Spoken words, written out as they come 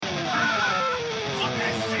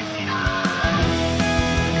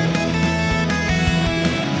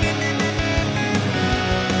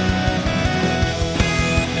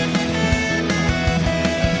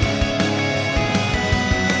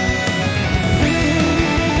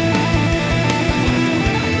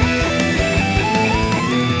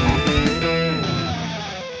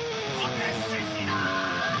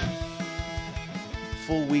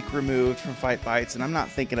removed from Fight Bites, and I'm not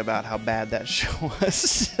thinking about how bad that show was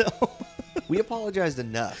still. We apologized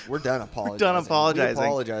enough. We're done apologizing. We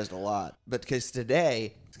apologized a lot. But because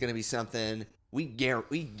today it's going to be something we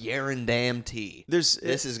guarantee. This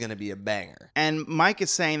is going to be a banger. And Mike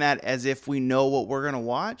is saying that as if we know what we're going to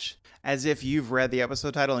watch, as if you've read the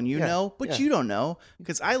episode title and you know, but you don't know,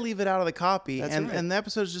 because I leave it out of the copy, and the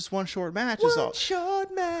episode is just one short match. One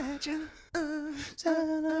short match.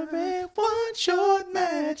 Celebrate one short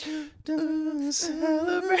match.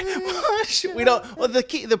 Celebrate one short. We don't. Well,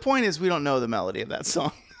 the point is we don't know the melody of that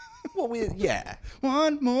song. Well,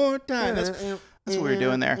 One more time. That's what we were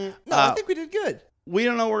doing there. No, I think we did good. We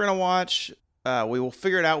don't know what we're gonna watch. We will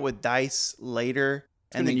figure it out with Dice later,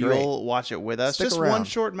 and then you'll watch it with us. Stick just around. One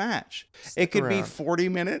short match. It could be 40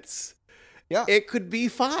 minutes. Yeah. It could be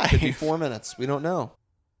 5. It could be 4 minutes. We don't know.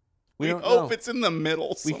 We don't hope know. it's in the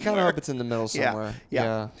middle somewhere. We kind of hope it's in the middle somewhere.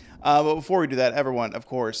 Yeah. But before we do that, everyone, of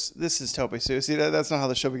course, this is Tope Suicida. That's not how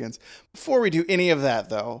the show begins. Before we do any of that,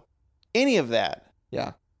 though,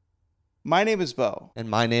 Yeah. my name is Bo. And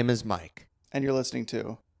my name is Mike. And you're listening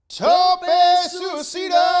to Tope Suicida!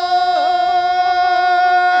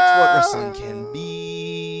 That's what wrestling can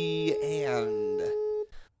be. And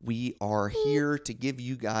we are here to give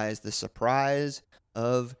you guys the surprise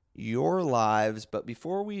of your lives. But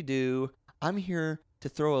before we do, I'm here to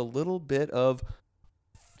throw a little bit of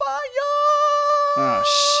fire. Oh,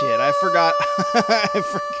 shit. I forgot. I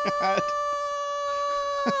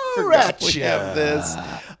forgot we have this.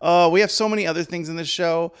 We have so many other things in the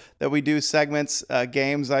show that we do segments,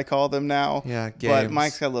 games, I call them now. Yeah, games. But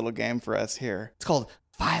Mike's got a little game for us here. It's called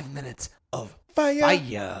 5 Minutes of Fire.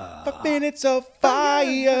 Fire. 5 minutes of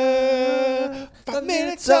fire. 5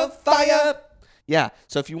 minutes of fire. Yeah,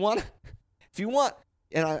 so if you want,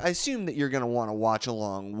 and I assume that you're going to want to watch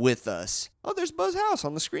along with us. Oh, there's Buzz House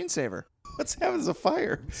on the screensaver. What's happening to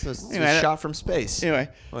fire? It's a shot from space. Anyway,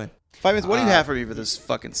 Wait. 5 minutes. What do you have for me for this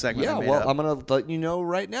fucking segment? Yeah, well, I'm going to let you know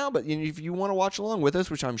right now, but if you want to watch along with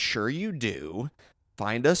us, which I'm sure you do,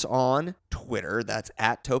 find us on Twitter. That's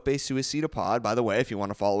at Tope Suicida Pod. By the way, if you want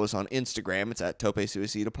to follow us on Instagram, it's at Tope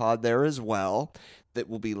Suicida Pod there as well. That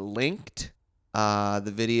will be linked, the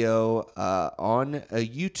video on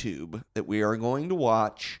YouTube that we are going to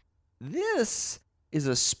watch. This is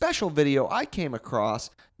a special video I came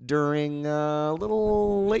across during a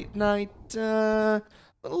little late night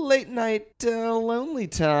lonely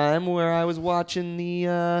time where I was watching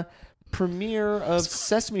the premiere of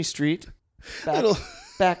Sesame Street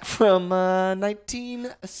back from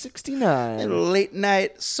 1969. Little late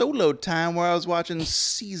night solo time where I was watching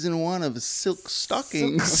season 1 of Silk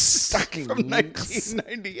Stockings from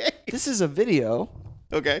 1998. This is a video,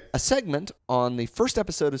 Okay. a segment on the first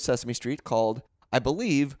episode of Sesame Street called, I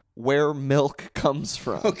believe, Where Milk Comes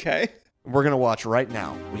From. Okay. We're going to watch right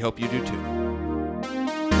now. We hope you do too.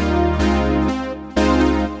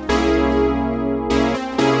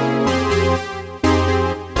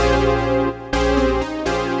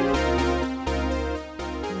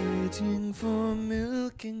 Waiting for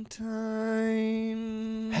milking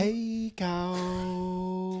time. Hey,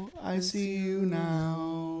 cow, I see you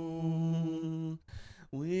now.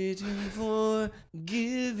 Waiting for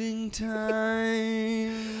giving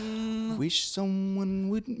time. Wish someone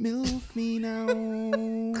would milk me now.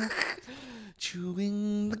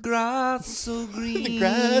 Chewing the grass so green. The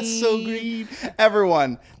grass so green.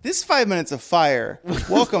 Everyone, this 5 minutes of fire.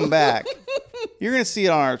 Welcome back. You're gonna see it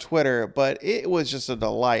on our Twitter, but it was just a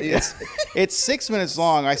delight. Yeah. It's 6 minutes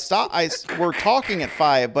long. We're talking at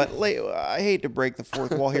 5, but I hate to break the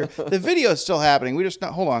fourth wall here. The video is still happening. We just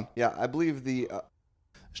hold on. Yeah, I believe the.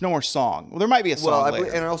 There's no more song. Well, there might be a song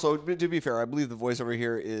later. And also, to be fair, I believe the voice over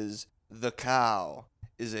here is the cow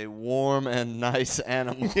is a warm and nice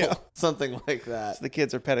animal. Yeah. Something like that. So the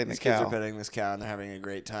kids are petting the cow. Kids are petting this cow and they're having a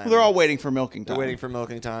great time. Well, they're all waiting for milking time. They're waiting for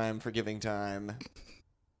milking time, for giving time.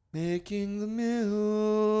 Making the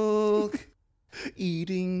milk.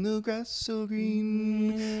 Eating the grass so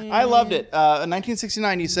green. I loved it. In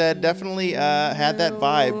 1969, you said, definitely had that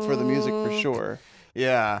vibe for the music for sure.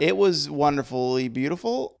 Yeah. It was wonderfully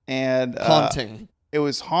beautiful and haunting. It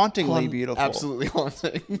was hauntingly beautiful. Absolutely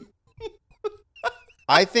haunting.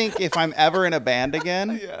 I think if I'm ever in a band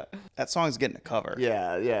again, that song's getting a cover.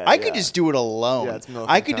 Yeah. I could just do it alone. Yeah, it's milking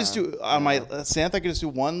I could time. just do on my synth. I could just do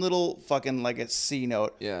one little fucking like a C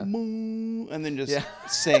note, Yeah. moo, and then just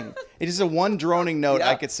sing. It is a one droning note.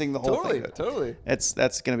 Yeah. I could sing the whole thing. Totally.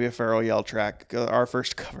 That's gonna be a Pharaoh Yell track. Our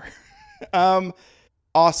first cover.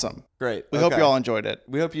 Awesome. Great. We hope you all enjoyed it.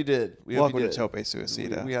 We hope you did. Welcome to Tope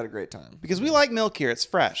Suicida. We had a great time. Because we like milk here. It's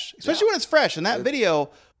fresh, especially when it's fresh. And that video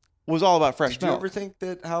was all about fresh Did you milk. ever think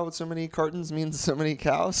that how so many cartons means so many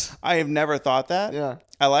cows? I have never thought that. Yeah.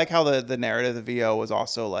 I like how the narrative of the VO was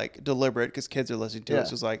also like deliberate because kids are listening to it. So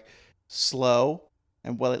it was like slow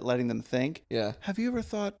and letting them think. Yeah. Have you ever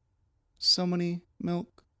thought so many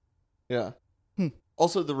milk? Yeah.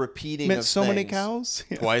 Also, the repeating of so many things cows?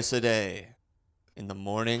 twice a day, in the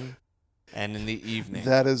morning and in the evening.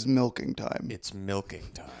 That is milking time. It's milking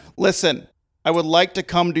time. Listen, I would like to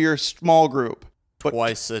come to your small group.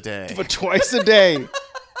 Twice a day. But twice a day,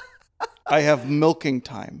 I have milking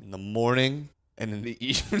time. In the morning and in the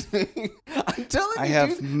evening. I'm telling you, I have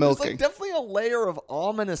dude, milking. There's like definitely a layer of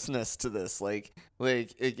ominousness to this. Like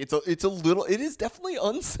it's a little. It is definitely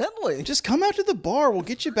unsettling. Just come out to the bar. We'll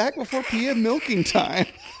get you back before PM milking time.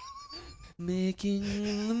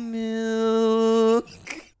 Making the milk,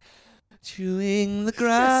 chewing the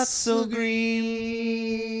grass so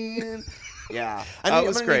green. Yeah, That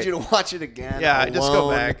was I'm gonna great. need you to watch it again. Yeah, just go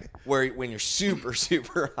alone, back. when you're super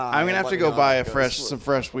high. I'm gonna have to go buy some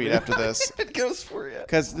fresh weed after this. It goes for you.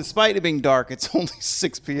 Because despite it being dark, it's only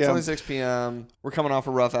 6 p.m. It's only 6 p.m. We're coming off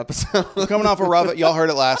a rough episode. We're coming off a rough. Y'all heard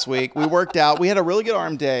it last week. We worked out. We had a really good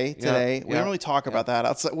arm day today. We didn't really talk about that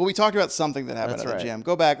outside. Well, we talked about something that happened at the gym.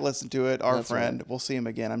 Go back, listen to it. Our friend. We'll see him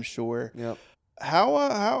again, I'm sure. Yep. How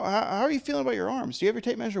are you feeling about your arms? Do you have your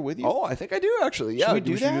tape measure with you? Oh, I think I do actually. Yeah, Should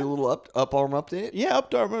we do that? a little up arm update? Yeah,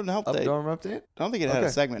 up arm and health day. Up arm update. I don't think it had a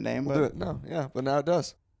segment name, We'll but do it. No, yeah, but now it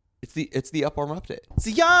does. It's the up arm update. it's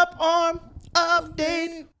the up arm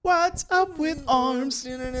update. What's up with arms?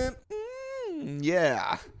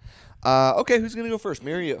 Yeah. Okay, who's gonna go first?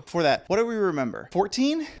 Me or you? For that, what do we remember?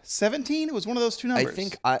 14? 17? It was one of those two numbers. I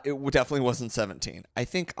think it definitely wasn't 17. I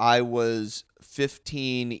think I was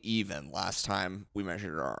 15 even last time we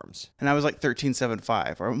measured our arms. And I was like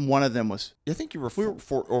 13.75, or one of them was. I think you were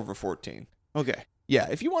over 14. Okay. Yeah,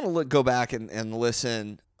 if you want to go back and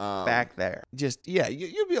listen. Back there. Just,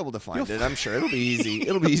 you'll be able to find it. I'm sure it'll be easy.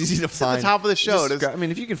 It'll be easy to find. At the top of the show. I mean,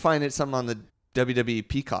 if you can find it some on the WWE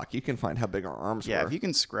Peacock, you can find how big our arms were. Yeah, if you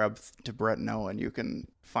can scrub to Brett and Owen, you can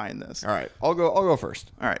find this. All right, I'll go first.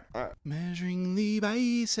 All right. Measuring the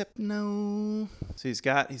bicep now. So it's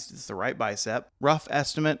the right bicep. Rough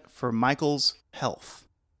estimate for Michael's health.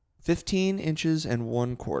 15 inches and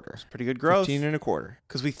 1/4. Pretty good growth. 15 and 1/4.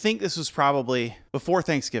 Because we think this was probably before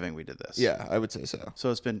Thanksgiving we did this. Yeah, I would say so.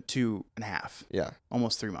 So it's been 2.5. Yeah.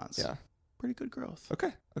 Almost 3 months. Yeah. Pretty good growth.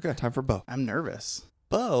 Okay. Time for Bo. I'm nervous.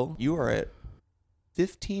 Bo, you are at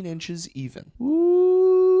 15 inches even.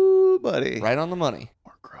 Ooh, buddy. Right on the money.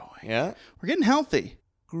 We're growing. Yeah. We're getting healthy.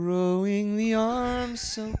 Growing the arms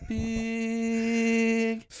so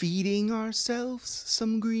big. Feeding ourselves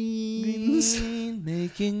some greens.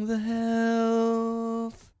 Making the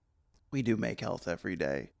health. We do make health every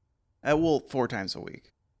day. 4 times a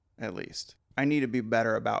week, at least. I need to be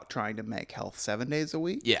better about trying to make health 7 days a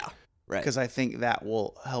week. Yeah. Right. Because I think that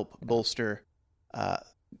will help bolster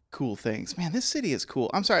cool things. Man, this city is cool.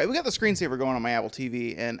 I'm sorry. We got the screensaver going on my Apple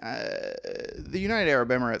TV, and the United Arab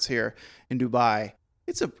Emirates here in Dubai.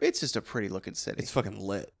 It's just a pretty looking city. It's fucking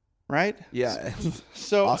lit. Right? Yeah.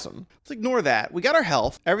 So awesome. Let's ignore that. We got our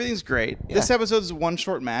health. Everything's great. Yeah. This episode is one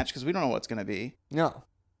short match because we don't know what's going to be. No.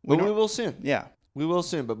 But we will soon. Yeah. We will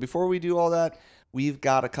soon. But before we do all that, we've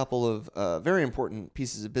got a couple of very important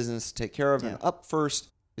pieces of business to take care of. Yeah. And up first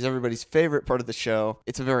is everybody's favorite part of the show.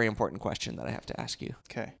 It's a very important question that I have to ask you.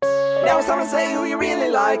 Okay. Now it's time to say who you really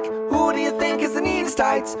like. Who do you think is the neatest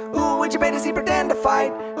tights? Who would you pay to see pretend to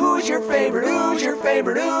fight? Who's your favorite? Who's your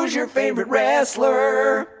favorite? Who's your favorite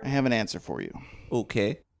wrestler? I have an answer for you.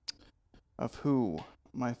 Okay. Of who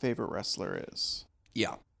my favorite wrestler is.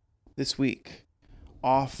 Yeah. This week,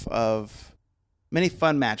 off of many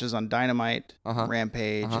fun matches on Dynamite,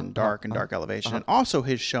 Rampage, and Dark Elevation, and also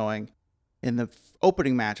his showing in the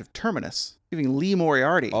opening match of Terminus, giving Lee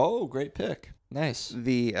Moriarty. Oh, great pick. Nice.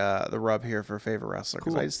 The rub here for favorite wrestler,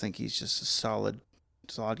 because I just think he's just a solid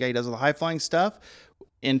guy. He does all the high flying stuff.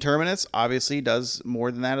 In Terminus, obviously does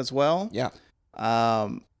more than that as well. Yeah.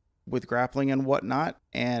 With grappling and whatnot,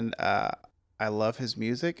 and I love his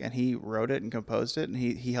music, and he wrote it and composed it, and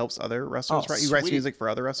he helps other wrestlers. Oh, he writes music for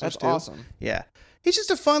other wrestlers too. That's awesome. Yeah. He's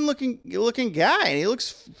just a fun looking guy, and he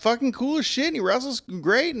looks fucking cool as shit, and he wrestles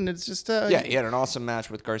great, and it's just yeah, he had an awesome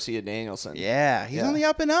match with Garcia Danielson. Yeah, he's on the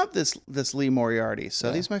up and up, this Lee Moriarty.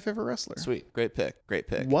 So he's my favorite wrestler. Sweet. Great pick.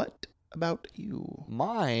 What about you?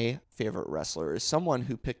 My favorite wrestler is someone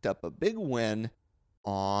who picked up a big win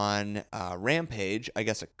on Rampage, I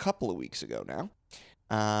guess a couple of weeks ago now.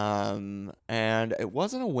 And it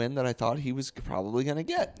wasn't a win that I thought he was probably going to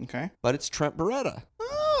get. Okay. But it's Trent Beretta.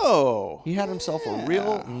 Oh. He had himself a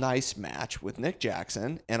real Yeah. nice match with Nick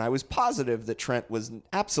Jackson, and I was positive that Trent was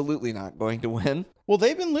absolutely not going to win. Well,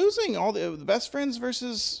 they've been losing all the best friends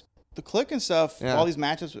versus the Click and stuff. Yeah. All these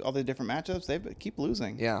matchups, all the different matchups, they keep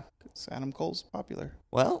losing. Yeah. 'Cause Adam Cole's popular.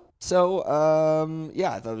 Well, so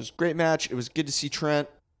yeah, I thought it was a great match. It was good to see Trent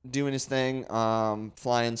doing his thing,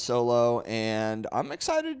 flying solo, and I'm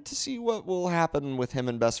excited to see what will happen with him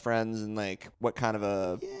and best friends and like what kind of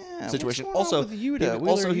a Yeah. situation. What's going on Also, with Yuta? he, also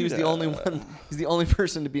Wheeler he was the Yuta? only one. He's the only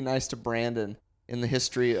person to be nice to Brandon in the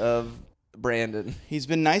history of Brandon. He's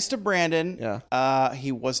been nice to Brandon. Yeah.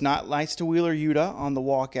 He was not nice to Wheeler Yuta on the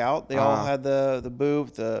walkout. They all had the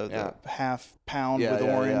boob, the half pound Yeah, with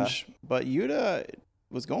yeah, orange. But Yuta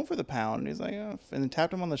was going for the pound, and he's like, and then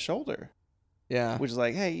tapped him on the shoulder, Yeah. which is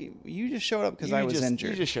like, hey, you just showed up because You I was just-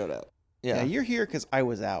 injured. You just showed up. Yeah, Yeah. you're here because I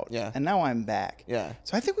was out. Yeah. And now I'm back. Yeah.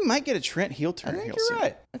 So I think we might get a Trent heel I turn think heel you're soon.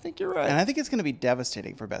 right. I think you're right. And I think it's going to be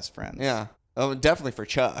devastating for best friends. Yeah. Oh, definitely for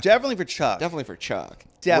Chuck. Definitely for Chuck. Definitely for Chuck.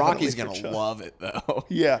 Definitely Rocky's for gonna Chuck. love it though.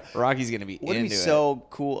 Yeah. Rocky's gonna be Wouldn't it into be so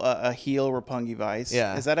cool, a heel Roppongi Vice?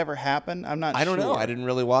 Yeah. Has that ever happened? I'm not I don't know. sure. I didn't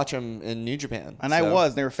really watch him in New Japan. And so. I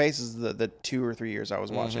was. They were faces the 2 or 3 years I was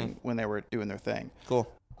Mm-hmm. watching when they were doing their thing.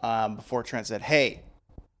 Cool. Before Trent said, hey,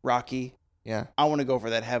 Rocky, Yeah. I want to go for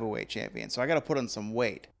that heavyweight champion. So I got to put on some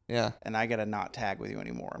weight. Yeah. And I got to not tag with you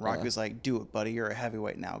anymore. And Rocky Yeah. was like, do it, buddy. You're a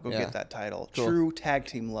heavyweight now. Go Yeah. get that title. Cool. True tag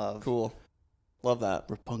team love. Cool. Love that.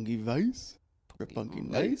 Roppongi Vice. Roppongi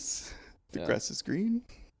Nice. The Yeah. grass is green.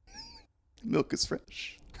 Milk is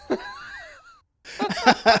fresh.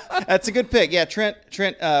 That's a good pick. Yeah, Trent,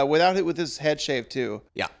 without it with his head shaved too.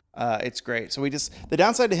 Yeah. It's great. So the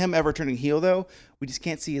downside to him ever turning heel though, we just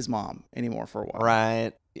can't see his mom anymore for a while.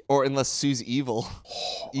 Right. Or unless Sue's evil.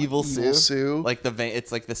 Evil Sue. Sue. Like the van,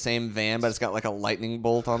 it's like the same van, but it's got like a lightning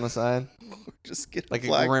bolt on the side, just get like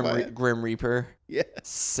flagged by a it. Grim Reaper. Yes.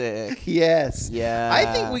 Sick. Yes. Yeah. I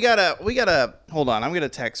think we gotta hold on. I'm gonna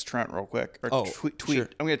text Trent real quick. Or Oh, tweet. sure.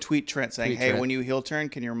 I'm gonna tweet Trent saying, Tweet "Hey, Trent. when you heel turn,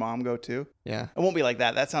 can your mom go too?" Yeah. It won't be like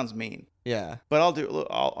that. That sounds mean. Yeah. But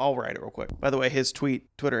I'll write it real quick. By the way, his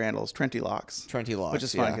Twitter handle is Trenty Locks, Trenty Locks. which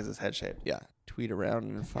is fine yeah. because it's head shaped. Yeah. Tweet around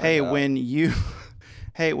and find Hey, out. when you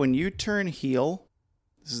turn heel,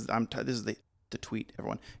 this is the tweet,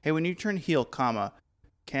 everyone. Hey, when you turn heel, comma,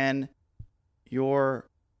 can your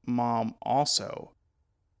mom also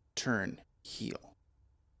turn heel?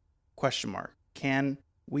 Question mark. Can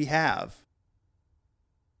we have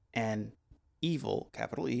an evil,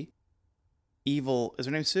 capital E, evil, is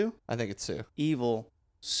her name Sue? I think it's Sue. Evil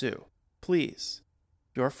Sue. Please,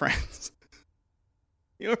 your friends,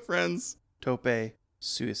 Tope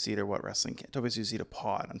Suicida, What Wrestling Can, Tope Suicida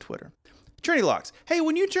Pod on Twitter. Trinity Locks. Hey,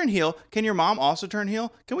 when you turn heel, can your mom also turn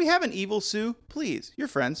heel? Can we have an Evil Sue? Please, your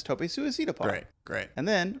friends, Tope Suicida Pod. Great. And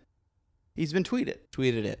then he's been tweeted.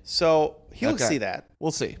 Tweeted it. So he'll Okay. see that.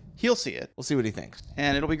 We'll see. He'll see it, We'll see what he thinks.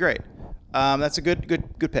 and it'll be great. That's a good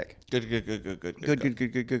pick. Good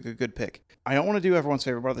pick. I don't want to do everyone's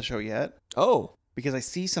favorite part of the show yet, Oh. because I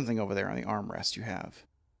see something over there on the armrest you have,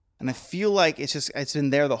 and I feel like it's been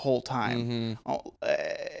there the whole time,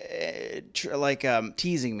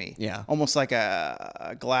 teasing me. Yeah. Almost like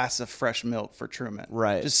a glass of fresh milk for Truman.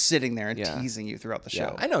 Right. Just sitting there and Yeah. teasing you throughout the Yeah.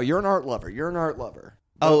 show. I know you're an art lover.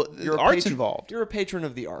 Oh, You're a art's patron- involved. You're a patron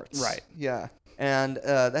of the arts. Right. Yeah. And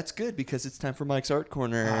that's good because it's time for Mike's Art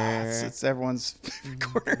Corner. It's everyone's favorite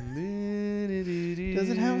corner. Does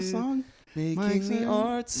it have a song? Making the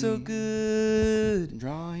art so good.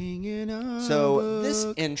 Drawing in a So this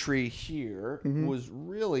book. entry here Mhm. was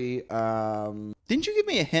really, Didn't you give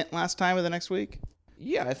me a hint last time of the next week?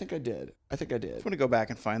 yeah, I think I did. I'm going to go back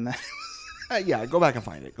and find that. Yeah, go back and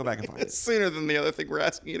find it. It's sooner than the other thing we're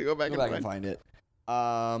asking you to go back, Go back and find it.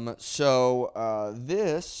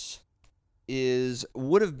 This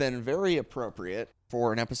would have been very appropriate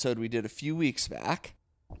for an episode we did a few weeks back,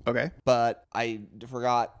 Okay. but I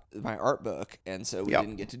forgot my art book, and so we Yep.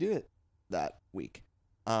 didn't get to do it that week.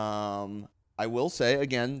 I will say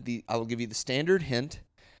again, I will give you the standard hint.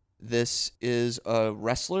 This is a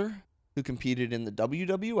wrestler who competed in the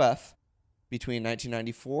WWF between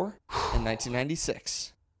 1994 and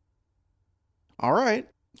 1996. All right.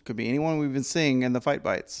 Could be anyone we've been seeing in the Fight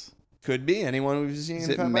Bites. Could be anyone we've seen. Is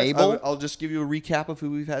in it Fat Bites. Mabel? I'll just give you a recap of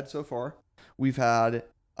who we've had so far. We've had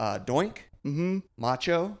Doink, Mm-hmm.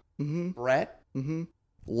 Macho, Mm-hmm. Brett, Mm-hmm.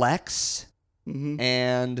 Lex, Mm-hmm.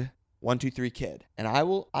 and 1-2-3 Kid. And I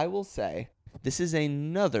will say this is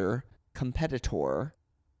another competitor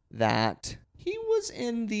that he was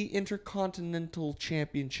in the Intercontinental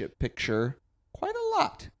Championship picture quite a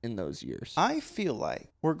lot in those years. I feel like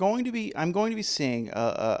I'm going to be seeing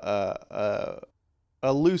a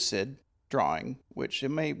lucid drawing, which it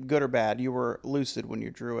may good or bad. You were lucid when you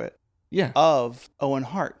drew it Yeah. of Owen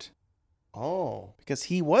Hart Oh. because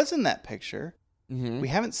he was in that picture. Mm-hmm. We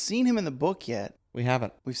haven't seen him in the book yet. We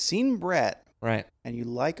haven't. We've seen Brett, Right. and you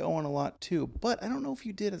like Owen a lot too. But I don't know if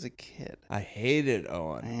you did as a kid. I hated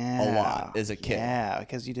Owen a Yeah. lot as a kid. Yeah,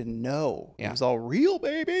 because you didn't know. It Yeah. was all real,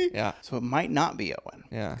 baby. Yeah. So it might not be Owen.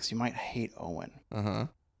 Yeah. Because you might hate Owen. Uh-huh.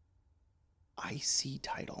 IC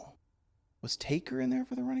title. Was Taker in there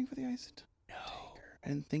for the running for the IC? No. Taker. I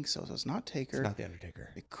didn't think so. So it's not Taker. It's not The Undertaker.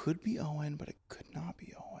 It could be Owen, but it could not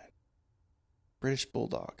be Owen. British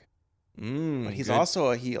Bulldog. But he's good.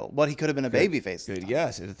 also a heel. But he could have been a Good. babyface. Good.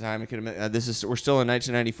 Yes. At the time, it could have been. We're still in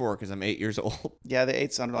 1994 because I'm 8 years old. Yeah, the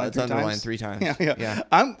eight's underlined It's three underlined times. 3 times. Yeah.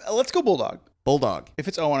 Let's go Bulldog. Bulldog. If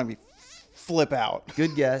it's Owen, I'd be flip out.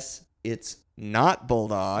 Good guess. It's not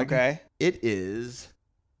Bulldog. Okay. It is.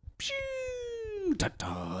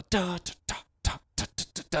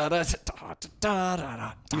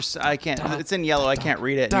 I can't. It's in yellow. I can't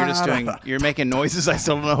read it. And you're just doing. You're making noises. I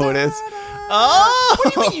still don't know who it is. Oh!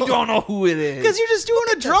 What do you mean you don't know who it is? Because you're just doing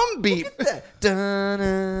a drum beat.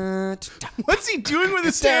 What's he doing with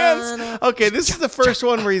his hands? Okay, this is the first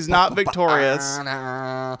one where he's not victorious.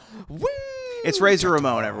 It's Razor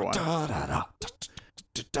Ramon, everyone. All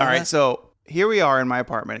right, so here we are in my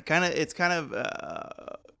apartment. It's kind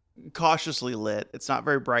of cautiously lit. It's not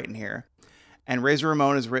very bright in here. And Razor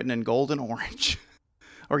Ramon is written in gold and orange.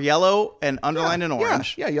 Or yellow and underlined in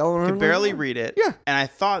orange. Yeah, yellow and I could barely read it. Yeah. And I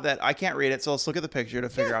thought that I can't read it, so let's look at the picture to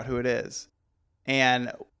figure out who it is.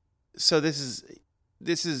 And so this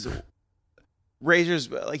is Razor's,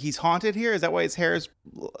 like, he's haunted here? Is that why his hair is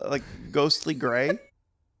like ghostly gray?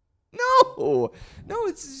 No,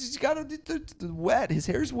 he's got the wet. His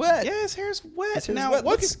hair's wet. Yeah, his hair's wet. His hair's Now, wet.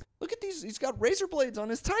 what's... Look at these. He's got razor blades on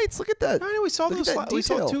his tights. Look at that. I know, we saw Look at those. that We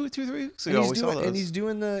saw detail. 3 weeks ago. We saw those. And he's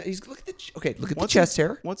doing the. Look at the. Okay, look at the What's chest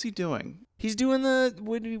hair. What's he doing? He's doing the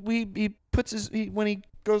when he puts his when he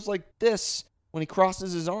goes like this when he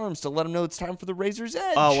crosses his arms to let him know it's time for the razor's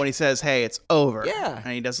edge. Oh, when he says, "Hey, it's over." Yeah.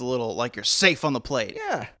 And he does a little like you're safe on the plate.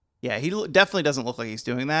 Yeah. Yeah, he definitely doesn't look like he's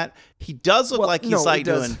doing that. He does look like he's no, like he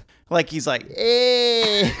does. doing, like he's like,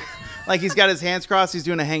 eh. Like he's got his hands crossed. He's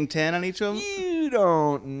doing a hang 10 on each of them. You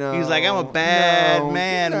don't know. He's like, I'm a bad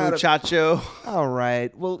man, muchacho. All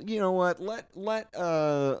right. Well, you know what? Let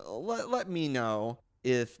me know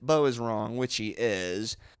if Bo is wrong, which he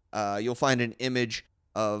is. You'll find an image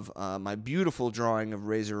of my beautiful drawing of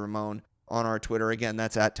Razor Ramon on our Twitter. Again,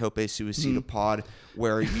 that's at Tope Suicida Pod,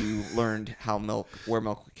 where you learned where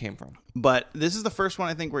milk came from. But this is the first one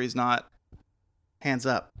I think where he's not hands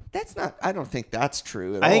up. That's not. I don't think that's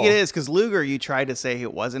true at all. I think it is because Luger, you tried to say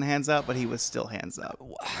it wasn't hands up, but he was still hands up.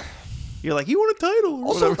 You're like, he won a title. Or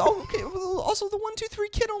Also, whatever. okay, also the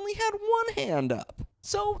 1-2-3 kid only had one hand up.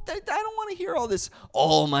 So I don't want to hear all this.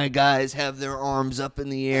 All my guys have their arms up in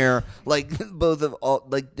the air, like both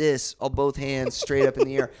hands straight up in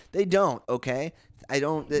the air. They don't. Okay, I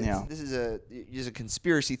don't. Yeah. This is a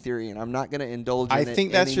conspiracy theory, and I'm not going to indulge in it I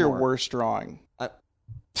think that's anymore. your worst drawing.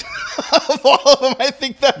 Of all of them, I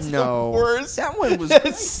think that's the worst. That one was.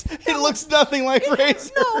 It looks nothing like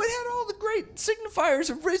Razor. No, it had all the great signifiers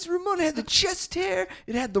of Razor Ramon. It had the chest hair.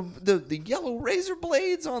 It had the yellow razor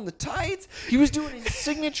blades on the tights. He was doing his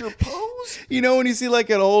signature pose. You know when you see like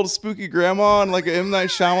an old spooky grandma in like an M. Night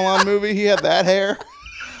Shyamalan movie, he had that hair.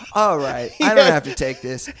 All right. I don't have to take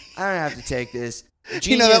this. Genius,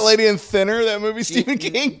 You know that lady in Thinner, that movie, Stephen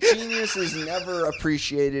King? Genius is never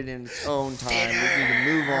appreciated in its own time. We need to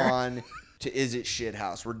move on to Is It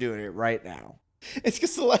Shithouse. We're doing it right now. It's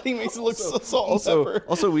because the lighting makes it look so salt and pepper.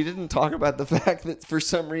 Also, we didn't talk about the fact that for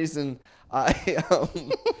some reason We're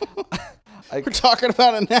talking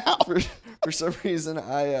about it now. For some reason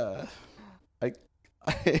I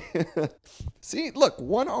see. Look,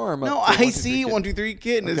 one arm. No, up to I 1, 2, 3 see kid. 1, 2, 3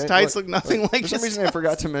 kid, and his Okay, tights look, look nothing like For some his reason, I tights.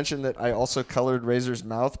 forgot to mention that I also colored Razor's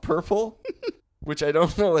mouth purple, which I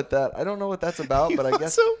don't know what that's about. But I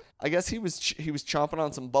guess he was chomping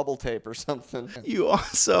on some bubble tape or something. You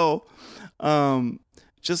also,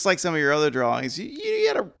 just like some of your other drawings, you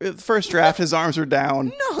had a first draft. His arms were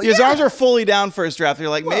down. No, his yeah. arms are fully down. First draft. You're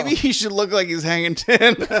like, maybe Well. he should look like he's hanging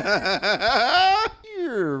 10.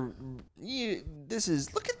 This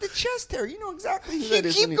is look at the chest hair. You know exactly who You that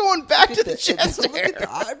is. keep when going back look to at the chest Look hair. at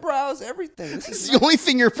the eyebrows, everything. This It's is the only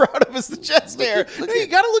thing you're proud of is the chest hair. look No, you at-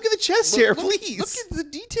 got to look at the chest hair, look please. at the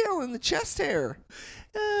detail in the chest hair.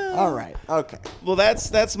 All right. Okay. Well,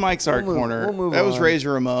 that's Mike's art move- corner. we'll move that was on.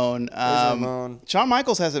 Razor Ramon. Ramon. Shawn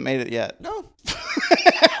Michaels hasn't made it yet. No.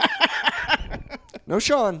 No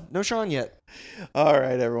Sean yet. All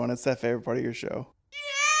right, everyone. It's that favorite part of your show.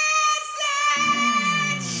 Yes,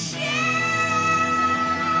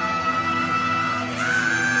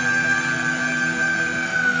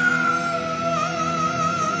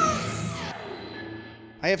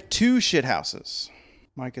 have 2 shit houses.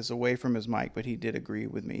 Mike is away from his mic, but he did agree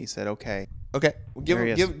with me. He said, okay. Okay. Well, give There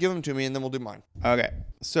he them, is. give them to me, and then we'll do mine. Okay.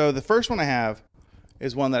 So the first one I have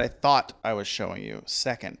is one that I thought I was showing you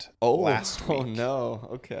last week. Oh, no.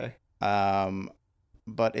 Okay.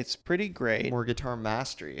 But it's pretty great. More guitar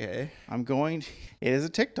mastery, eh? It is a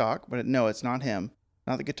TikTok, but no, it's not him.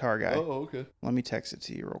 Not the guitar guy. Oh, okay. Let me text it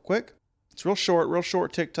to you real quick. It's real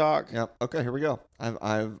short TikTok. Yep. Okay, here we go.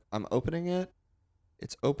 I'm opening it.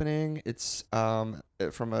 It's opening. It's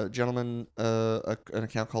from a gentleman, an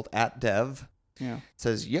account called @dev. Yeah. It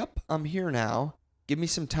says, "Yep, I'm here now. Give me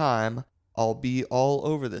some time. I'll be all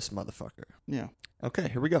over this motherfucker." Yeah. Okay,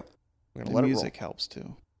 here we go. I'm The gonna let music it helps too.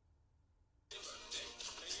 roll.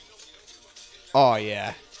 Oh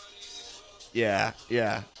yeah. Yeah.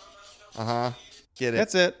 Yeah. Get it.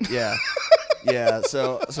 That's it. Yeah. Yeah.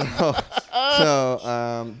 So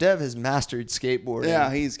Dev has mastered skateboarding.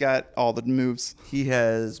 Yeah, he's got all the moves. He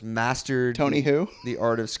has mastered Tony who? the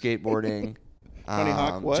art of skateboarding. Tony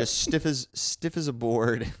Hawk, what? Just stiff as a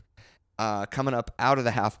board. Coming up out of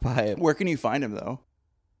the half pipe Where can you find him though?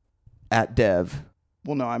 @Dev.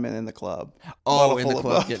 Well, no, I'm in the club. Oh, Bottle in full the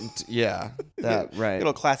of club, both. that right.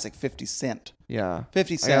 Little classic 50 Cent. Yeah,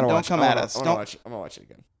 50 I Cent, gotta don't watch- come I at wanna- us. I'm Don't. gonna watch it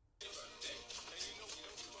again.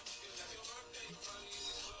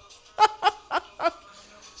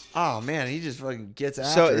 Oh man, he just fucking gets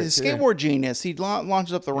after So it. his too. skateboard genius. He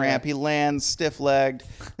launches up the ramp. He lands stiff-legged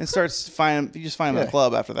and starts finding. You just find him in Yeah. the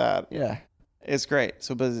club after that. Yeah, It's great.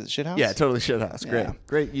 So, but is it shithouse? yeah, totally shit house. Great, Yeah.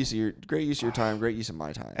 great use of your time. Great use of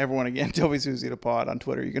my time. Everyone again, Toby Susie the Pod on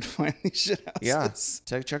Twitter. You can find these shithouses.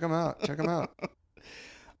 Yeah, check them out. Check them out.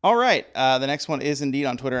 All right. The next one is indeed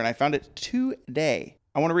on Twitter, and I found it today.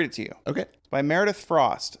 I want to read it to you. Okay. It's by Meredith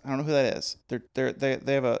Frost. I don't know who that is.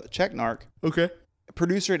 They have a Czech narc. Okay.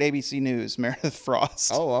 Producer at ABC News, Meredith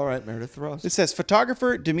Frost. Oh, all right, Meredith Ross. It says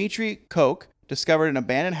photographer Dmitry Koch discovered an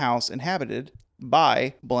abandoned house inhabited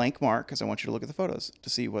by blank mark, because I want you to look at the photos to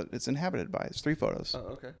see what it's inhabited by. There's 3 photos. Oh,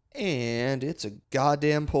 okay. And it's a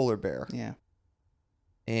goddamn polar bear. Yeah.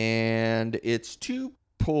 And it's 2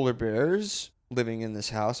 polar bears living in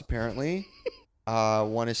this house, apparently.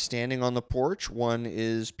 One is standing on the porch. One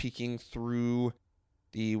is peeking through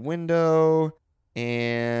the window.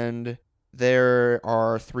 And there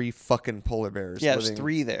are 3 fucking polar bears. Yeah, there's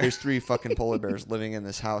 3 there. There's 3 fucking polar bears living in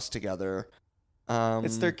this house together.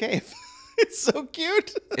 It's their cave. It's so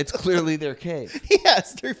cute. It's clearly their cave. Yeah,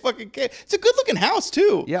 it's their fucking cave. It's a good looking house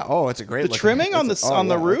too. Yeah. Oh, it's a great. The looking, trimming on it's the on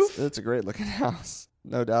the roof. It's a great looking house.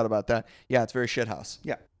 No doubt about that. Yeah, it's very shit house.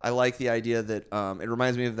 Yeah. I like the idea that it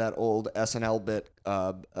reminds me of that old SNL bit,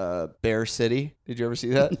 Bear City. Did you ever see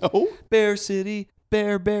that? No. Bear City,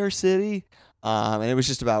 Bear City. And it was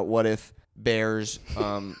just about what if bears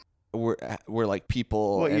were like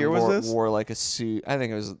people. What and year was this? Wore like a suit. I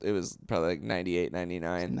think it was probably like 98,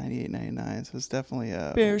 99. 98, 99. So it's definitely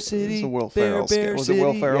a Bear City. It's a Will Bear, Ferrell. Bear Was City. it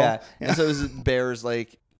Will Ferrell? Yeah. And so it was bears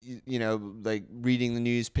like like reading the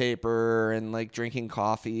newspaper and like drinking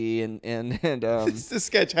coffee and This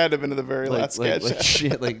sketch had to have been the very last sketch. like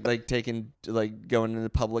shit like taking like going into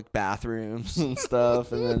public bathrooms and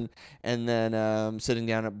stuff and then sitting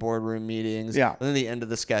down at boardroom meetings. Yeah. And then the end of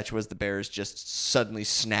the sketch was the bears just suddenly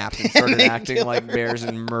snapped and started they acting killed like bears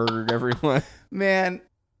and murdered everyone. Man,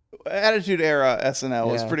 Attitude Era SNL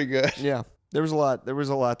was Yeah. pretty good. Yeah. There was a lot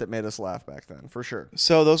that made us laugh back then, for sure.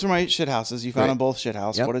 So those are my shit houses. You found Great. them both shit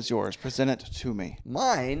house. Yep. What is yours? Present it to me.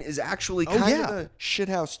 Mine is actually Oh, kind yeah. of a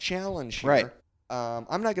shithouse challenge here. Right.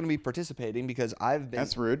 I'm not going to be participating because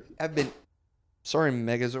That's rude. Sorry,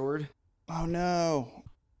 Megazord. Oh no.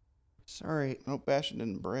 Sorry. Nope, Bastion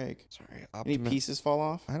didn't break. Sorry, Any pieces fall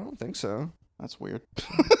off? I don't think so. That's weird.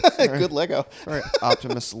 Sorry. Good Lego. Sorry,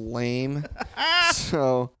 Optimus Lame.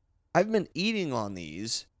 So I've been eating on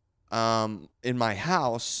these in my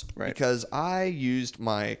house Right. because I used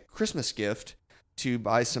my Christmas gift to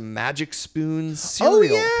buy some Magic Spoon Oh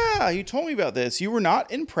cereal. yeah, you told me about this. You were not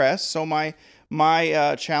impressed, so my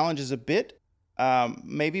challenge is a bit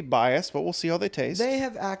maybe biased, but we'll see how they taste. They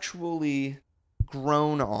have actually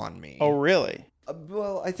grown on me. Oh really?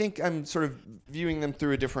 Well, I think I'm sort of viewing them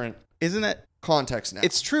through a different Isn't it? context now.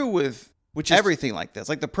 It's true with which is everything like this.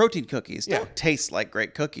 Like the protein cookies Yeah. don't taste like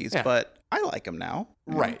great cookies, Yeah. but I like them now.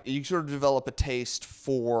 right. You sort of develop a taste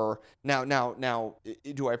for now.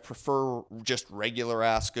 Do I prefer just regular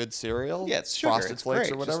ass good cereal? Yeah, it's sugar. Frosted It's Flakes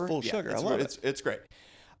great. or It's just whatever. full Yeah, sugar. I It's, love it's great.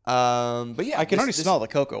 But yeah, I can already this, smell the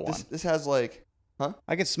cocoa one. This has like, huh?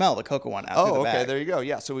 I can smell the cocoa one out through Oh, the okay. bag. There you go.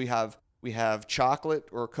 Yeah. So we have chocolate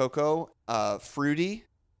or cocoa, fruity,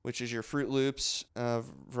 which is your Fruit Loops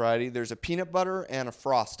variety. There's a peanut butter and a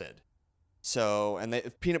frosted. So, and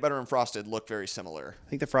peanut butter and frosted look very similar. I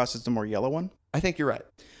think the Frosted's the more yellow one. I think you're right.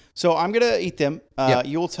 So I'm going to eat them. Yep.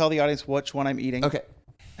 You will tell the audience which one I'm eating. Okay.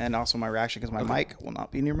 And also my reaction because my mic will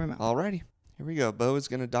not be near my mouth. Alrighty. Here we go. Bo is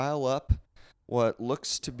going to dial up what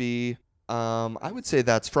looks to be, I would say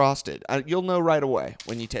that's frosted. You'll know right away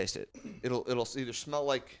when you taste it. It'll either smell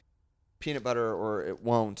like peanut butter or it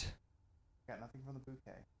won't. Got nothing from the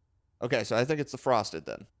bouquet. Okay, so I think it's the frosted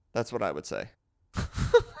then. That's what I would say.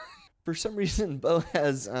 For some reason, Bo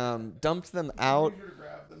has dumped them out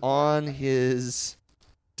on his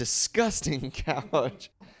disgusting couch,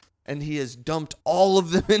 and he has dumped all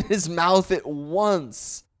of them in his mouth at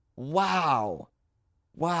once. Wow,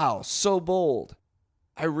 so bold.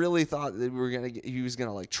 I really thought that he was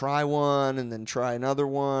gonna like try one and then try another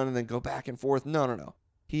one and then go back and forth. No.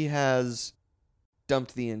 He has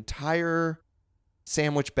dumped the entire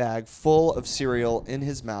sandwich bag full of cereal in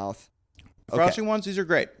his mouth. Frosting ones, these are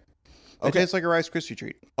great. They taste like a Rice Krispie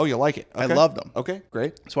treat. Oh, you like it? Okay. I love them. Okay,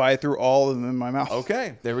 great. That's why I threw all of them in my mouth.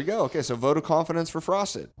 Okay, there we go. Okay, so vote of confidence for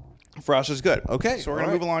Frosted. Frosted's good. Okay, So we're going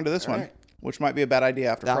to move along to this one, right. which might be a bad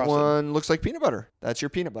idea after That Frosted. one looks like peanut butter. That's your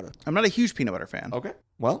peanut butter. I'm not a huge peanut butter fan. Okay,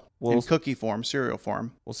 well, In cookie form, cereal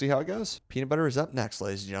form. we'll see how it goes. Peanut butter is up next,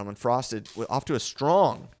 ladies and gentlemen. Frosted off to a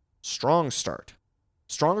strong start.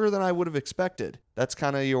 Stronger than I would have expected. That's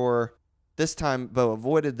kind of your... This time, Bo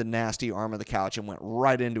avoided the nasty arm of the couch and went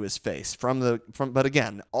right into his face. But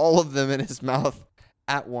again, all of them in his mouth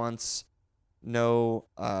at once. No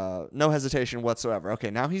hesitation whatsoever. Okay,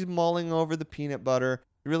 now he's mulling over the peanut butter,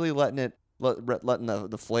 really letting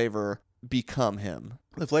the flavor become him.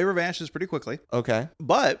 The flavor vanishes pretty quickly, Okay.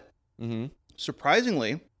 but Mm-hmm.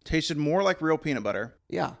 surprisingly, tasted more like real peanut butter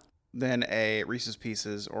Yeah. than a Reese's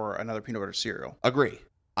Pieces or another peanut butter cereal. Agree.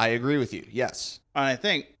 I agree with you. Yes. And I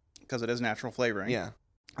think because it is natural flavoring. Yeah.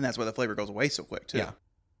 And that's why the flavor goes away so quick, too. Yeah.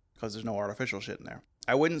 Because there's no artificial shit in there.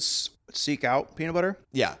 I wouldn't seek out peanut butter,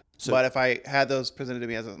 Yeah. So but if I had those presented to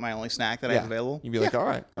me as my only snack that I Yeah. have available, you'd be like, all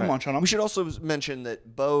right. I'll munch on them. We should also mention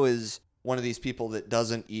that Bo is one of these people that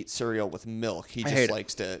doesn't eat cereal with milk. He I hate just it.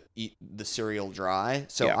 likes to eat the cereal dry.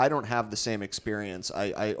 So Yeah. I don't have the same experience.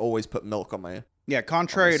 I always put milk on my... Yeah,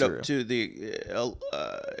 contrary cereal. to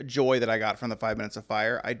the joy that I got from the 5 Minutes of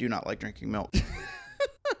Fire, I do not like drinking milk.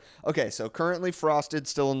 Okay, so currently Frosted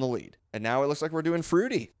still in the lead. And now it looks like we're doing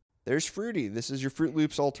Fruity. There's Fruity. This is your Fruit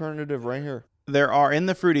Loops alternative right here. There are in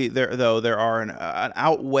the fruity there are an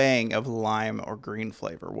outweighing of lime or green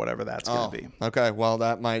flavor, whatever that's going to be. Okay, well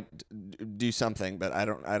that might do something, but I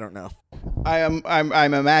don't know. I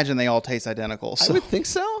imagine they all taste identical. So I would think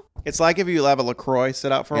so. it's like if you have a LaCroix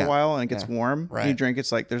sit out for Yeah. a while and it gets Yeah. warm, Right. you drink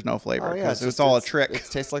it's like there's no flavor. Oh yeah, 'cause it's all a trick. It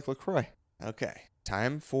tastes like LaCroix. Okay,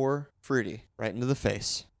 time for Fruity. Right into the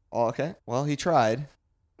face. Oh, okay. Well, he tried.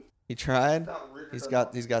 He's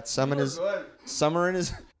got some in his summer in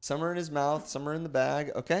his mouth, summer in the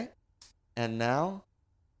bag. Okay, and now,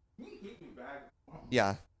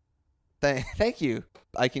 yeah. Thank you.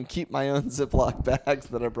 I can keep my own Ziploc bags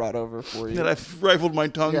that I brought over for you. that I've rifled my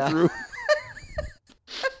tongue Yeah. through.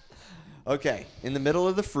 Okay, in the middle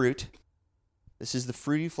of the fruit. This is the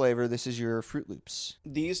fruity flavor. This is your Fruit Loops.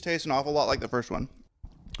 These taste an awful lot like the first one.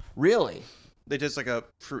 Really? They taste like a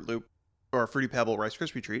Fruit Loop or a Fruity Pebble Rice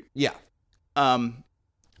Krispie treat. Yeah.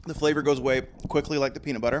 The flavor goes away quickly like the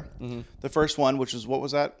peanut butter. Mm-hmm. The first one, which is, what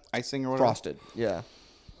was that? Icing or whatever? Frosted. Yeah.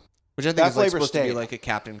 Which I think That is like flavor supposed to be stayed. like a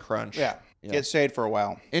Captain Crunch. Yeah. Yeah. It stayed for a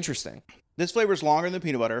while. Interesting. This flavor is longer than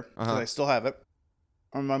peanut butter because Uh-huh. I still have it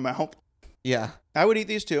on my mouth. Yeah. I would eat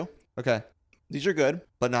these too. Okay. These are good.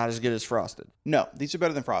 But not as good as Frosted. No, these are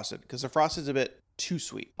better than Frosted because the Frosted's a bit too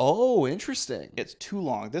sweet. Oh, interesting. It's too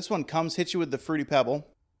long. This one hits you with the Fruity Pebble,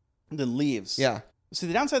 then leaves. Yeah. See,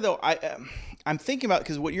 the downside though, I'm thinking about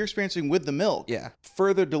because what you're experiencing with the milk Yeah.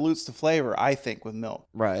 further dilutes the flavor, I think, with milk.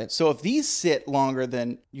 Right. So if these sit longer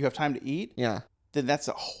than you have time to eat, Yeah. then that's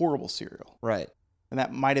a horrible cereal. Right. And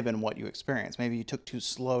that might have been what you experienced. Maybe you took too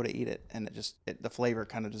slow to eat it, and the flavor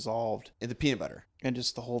kind of dissolved, And the peanut butter. and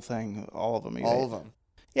just the whole thing, all of them. All of them.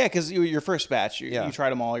 Yeah, because your first batch, you Yeah.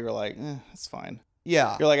 tried them all. You're like, it's fine.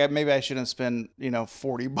 Yeah. You're like, maybe I shouldn't spend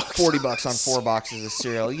 $40. $40 on 4 boxes of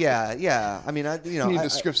cereal. Yeah. Yeah. I mean, I Need a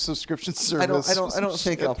subscription service. I don't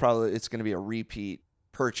think it's going to be a repeat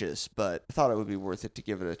purchase, but I thought it would be worth it to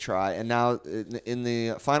give it a try. And now in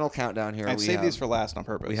the final countdown here, I've saved these for last on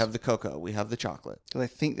purpose. we have the cocoa, we have the chocolate. because I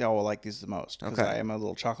think they all will like these the most. Because Okay. I am a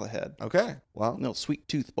little chocolate head, Okay. Well, little sweet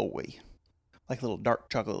tooth boy, like little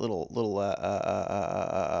dark chocolate, little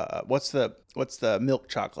what's the milk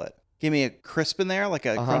chocolate? Give me a crisp in there, like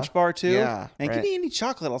a Crunch Bar too. Yeah, And right. give me any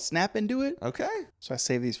chocolate. I'll snap into it. Okay. So I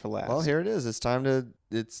save these for last. Well, here it is. It's time to.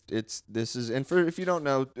 This is, and for if you don't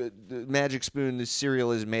know, the Magic Spoon, the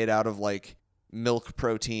cereal is made out of like milk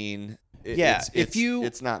protein.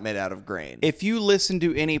 It's not made out of grain. If you listen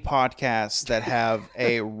to any podcasts that have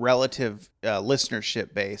a relative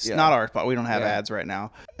listenership base, not ours, but we don't have ads right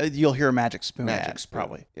now, you'll hear a Magic Spoon ad,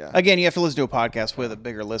 probably. Yeah. Again, you have to listen to a podcast with a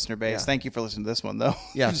bigger listener base. Yeah. Thank you for listening to this one, though.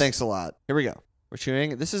 Yeah, thanks a lot. Here we go. We're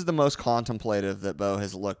chewing. This is the most contemplative that Bo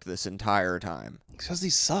has looked this entire time. Because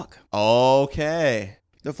these suck. Okay.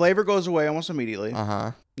 The flavor goes away almost immediately.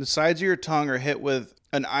 Uh-huh. The sides of your tongue are hit with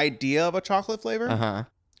an idea of a chocolate flavor, Uh-huh.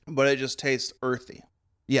 but it just tastes earthy.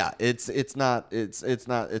 Yeah, it's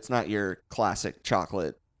not your classic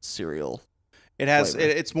chocolate cereal. It has Flavor.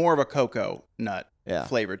 it's more of a cocoa nut Yeah.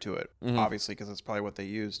 flavor to it, Mhm. obviously, because that's probably what they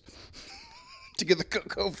used to get the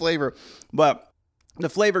cocoa flavor. But the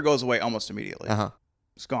flavor goes away almost immediately. Uh-huh.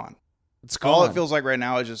 It's gone. It's gone. All it feels like right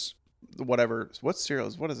now is just whatever. What's cereal?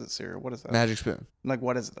 What is it? Cereal? What is that? Magic Spoon. Like,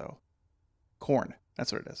 what is it though? Corn.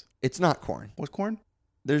 That's what it is. It's not corn. What's corn?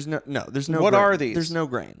 There's no What grain. are these? There's no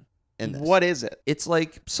grain in this. What is it? It's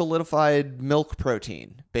like solidified milk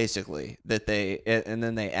protein, basically, that and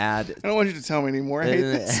then they add I don't want you to tell me anymore. I hate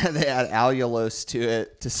this. they add allulose to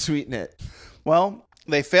it to sweeten it. Well,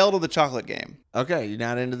 they failed at the chocolate game. Okay, you're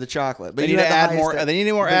not into the chocolate, but They you need to had the add more. highest- They need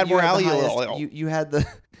to but add you more had the allulose. highest-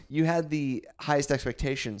 You had the highest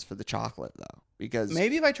expectations for the chocolate though, because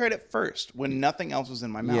Maybe if I tried it first when nothing else was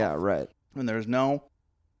in my mouth. yeah, right, When there's no,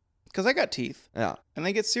 because I got teeth yeah, and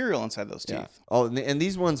they get cereal inside those teeth. yeah. Oh, and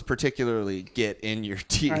these ones particularly get in your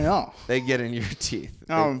teeth. I know, They get in your teeth.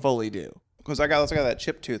 They Um, fully do. because I got that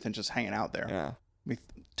chip tooth and just hanging out there. Yeah. We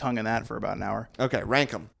tonguing that for about an hour. Okay,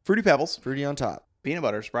 rank them. Fruity Pebbles, Fruity on top. peanut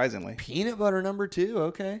butter, surprisingly, Peanut butter number 2.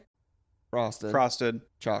 Okay. frosted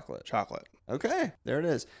Chocolate. chocolate. Okay, there it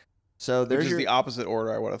is. So there's Which is your the opposite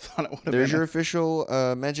order I would have thought it would have there's been. your official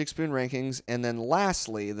Magic Spoon rankings, and then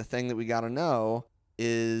lastly, the thing that we got to know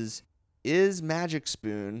is Magic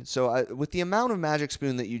Spoon. So with the amount of Magic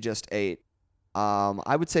Spoon that you just ate,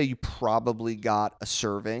 I would say you probably got a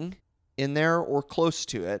serving in there or close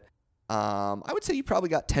to it. I would say you probably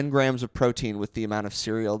got 10 grams of protein with the amount of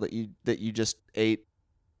cereal that you just ate.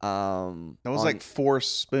 That was like 4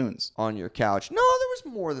 spoons. on your couch. No, there was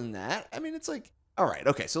more than that. I mean, it's like, all right,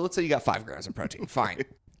 okay. So let's say you got 5 grams of protein. Fine.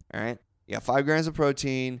 All right. You got 5 grams of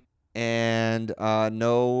protein and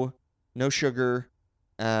no sugar.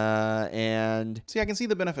 And See, I can see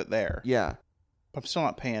the benefit there. yeah. But I'm still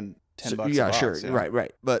not paying $10 So- bucks. yeah, a box, sure. you know?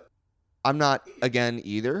 Right. But I'm not again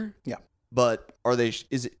either. Yeah. But are they,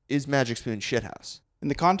 is Magic Spoon shithouse? In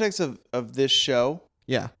the context of this show,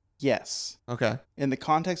 Yeah. yes. Okay. In the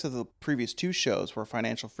context of the previous 2 shows where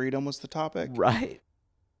financial freedom was the topic, Right.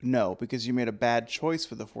 no, because you made a bad choice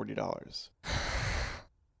for the $40.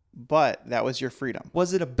 But that was your freedom.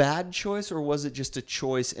 Was it a bad choice or was it just a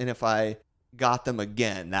choice? And if I got them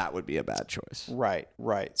again, that would be a bad choice. Right.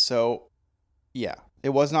 So, yeah, it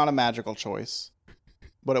was not a magical choice,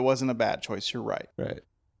 but it wasn't a bad choice. You're right. Right.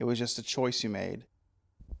 It was just a choice you made.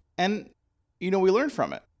 And, we learned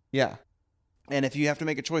from it. Yeah. And if you have to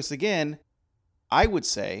make a choice again, I would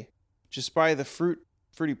say just buy the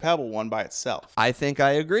Fruity Pebble one by itself. I think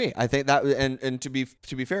I agree. I think that, and to be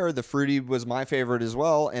fair, the fruity was my favorite as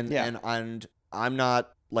well. And Yeah. and I'm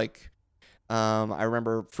not like, I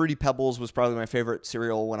remember Fruity Pebbles was probably my favorite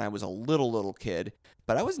cereal when I was a little kid,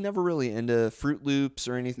 but I was never really into Fruit Loops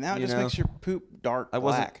or anything. Now it just makes your poop dark I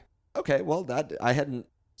wasn't- black. Okay, well that I hadn't.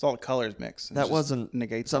 It's all the colors mixed. It That just wasn't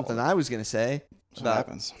negates something all I was gonna say That's what about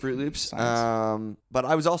happens. Fruit Loops. Science. But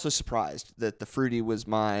I was also surprised that the fruity was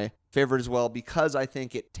my favorite as well because I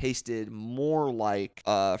think it tasted more like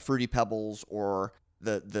Fruity Pebbles or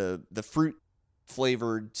the fruit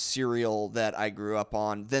flavored cereal that I grew up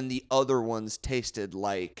on than the other ones tasted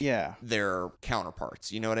like Yeah. their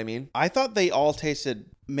counterparts. You know what I mean? I thought they all tasted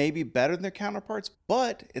maybe better than their counterparts,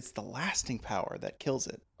 but it's the lasting power that kills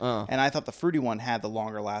it. And I thought the fruity one had the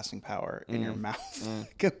longer lasting power in your mouth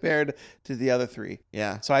compared to the other 3.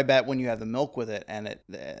 Yeah. So I bet when you have the milk with it and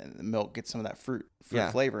the milk gets some of that fruit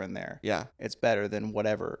Yeah. flavor in there, Yeah. it's better than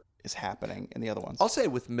whatever is happening in the other ones. I'll say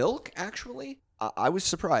with milk, actually, I was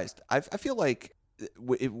surprised. I feel like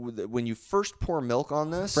when you first pour milk on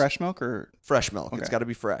this, Fresh milk or fresh milk, Okay. it's got to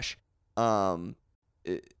be fresh.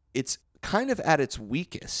 It's kind of at its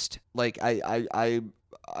weakest. Like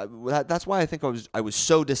that's why I think I was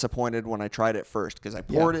so disappointed when I tried it first because I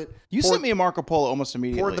poured it. you poured, sent me a Marco Polo almost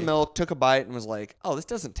immediately. poured the milk, took a bite, and was like, "Oh, this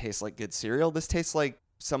doesn't taste like good cereal. This tastes like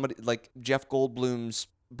somebody like Jeff Goldblum's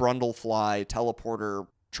Brundlefly teleporter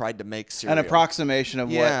tried to make cereal. An approximation of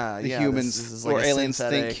what the humans this is or like a aliens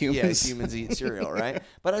synthetic- think humans. Yeah, humans eat cereal, right?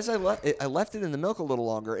 But as I left it in the milk a little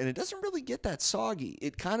longer, and it doesn't really get that soggy.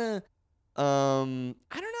 It kind of,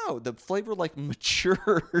 I don't know, the flavor like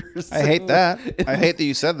matures. I hate that. I hate that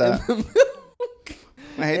you said in that. the milk.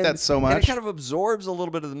 I hate that so And much. it kind of absorbs a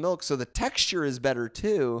little bit of the milk, so the texture is better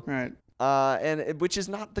too. Right. Which is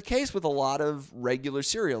not the case with a lot of regular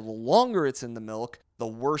cereal. The longer it's in the milk, the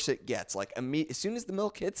worse it gets. Like as soon as the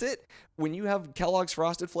milk hits it, when you have Kellogg's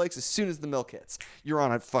Frosted Flakes, as soon as the milk hits, you're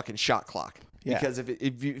on a fucking shot clock. Yeah. Because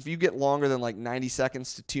if you get longer than like 90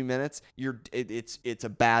 seconds to 2 minutes, it's a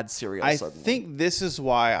bad cereal. I suddenly. think this is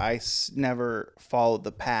why I never followed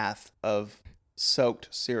the path of soaked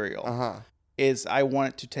cereal. Is I want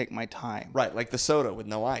it to take my time. Right, like the soda with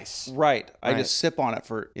no ice. Right. I Right. just sip on it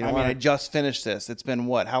for. You I don't mean, wanna- I just finished this. It's been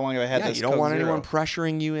what? How long have I had Yeah, this? you don't Coke want Zero? anyone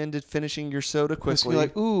pressuring you into finishing your soda Just quickly. be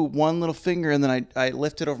like, ooh, one little finger, and then I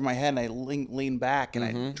lift it over my head and I lean back and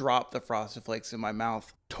I drop the Frosted Flakes in my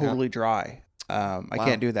mouth, totally dry. I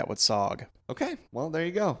can't do that with SOG. Okay, well there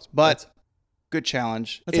you go. But good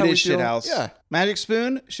challenge. That's It how we is feel. Shithouse. Yeah. Magic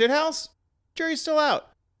Spoon, Shithouse. Jury's still out.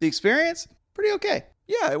 The experience, pretty okay.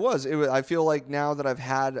 Yeah, it was. I feel like now that I've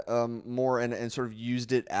had more and sort of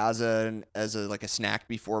used it as a like a snack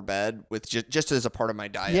before bed, with just as a part of my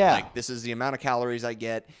diet. Yeah. Like this is the amount of calories I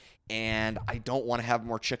get, and I don't want to have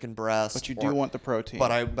more chicken breast. But you do want the protein.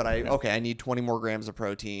 But I need 20 more grams of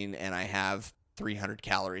protein, and I have 300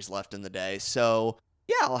 calories left in the day. So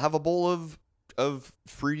yeah, I'll have a bowl of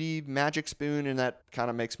fruity Magic Spoon, and that kind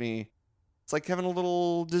of makes me. It's like having a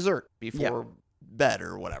little dessert before bed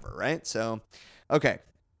or whatever, right? So. Okay,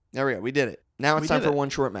 there we go. We did it. Now it's We time did for it. one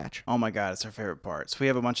short match. Oh my God, it's our favorite part. So we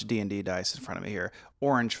have a bunch of D&D dice in front of me here.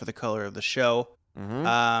 Orange for the color of the show.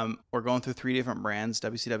 We're going through 3 different brands,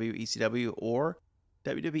 WCW, ECW, or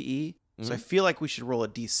WWE. So I feel like we should roll a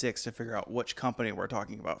D6 to figure out which company we're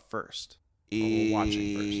talking about first. Or we're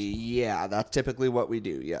watching first. Yeah, that's typically what we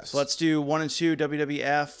do. Yes. So let's do 1 and 2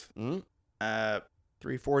 WWF.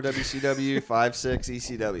 3, 4 WCW, 5, 6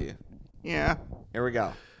 ECW. Yeah. Here we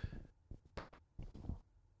go.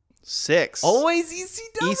 6. Always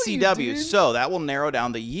ECW. ECW. Dude. So that will narrow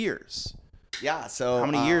down the years. Yeah. So How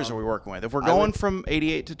many years are we working with? If we're I going would- from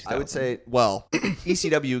 88 to 2000. I would say, well,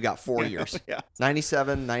 ECW got 4 years. Yeah.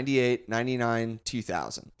 97, 98, 99,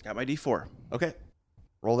 2000. Got my D4. Okay.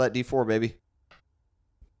 Roll that D4, baby.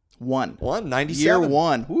 1. 97. Year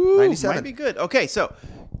 1. Woo, 97. might be good. Okay, so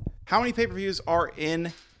how many pay-per-views are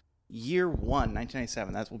in year 1,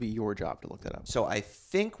 1997? That will be your job to look that up. So I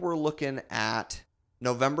think we're looking at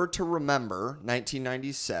November to Remember,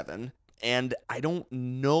 1997, and I don't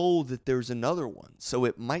know that there's another one. So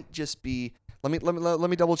it might just be. Let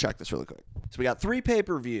me double check this really quick. So we got 3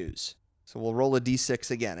 pay-per-views. So we'll roll a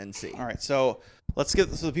D6 again and see. All right, so let's get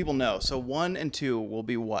so the people know. So 1 and 2 will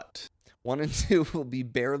be what? 1 and 2 will be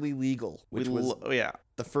Barely Legal, which was yeah.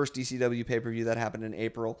 the first ECW pay-per-view that happened in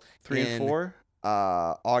April. 3 and 4.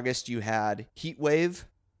 August you had Heat Wave.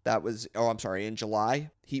 That was in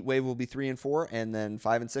July. Heat Wave will be 3 and 4, and then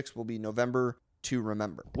 5 and 6 will be November to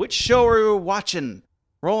Remember. Which show are we watching?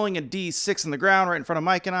 Rolling a D6 on the ground right in front of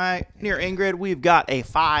Mike and I. Near Ingrid, we've got a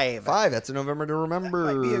 5. 5. That's a November to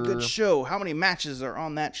Remember. Might be a good show. How many matches are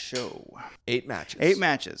on that show? 8 matches. 8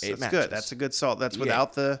 matches. 8 That's matches. good. That's a good salt. That's Yeah.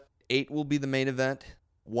 without the. 8 will be the main event.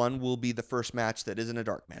 1 will be the first match that isn't a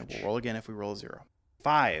dark match. We'll roll again if we roll a 0.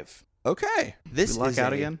 5. Okay. This We luck is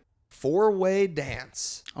out a again. 4-way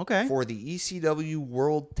dance Okay. for the ECW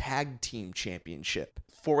World Tag Team Championship.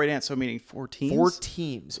 4-way dance, so meaning 4 teams? 4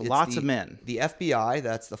 teams. So It's lots the- of men. The FBI,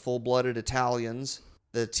 that's the full-blooded Italians,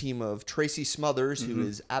 the team of Tracy Smothers, who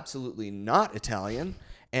is absolutely not Italian,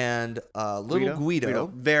 and little Guido.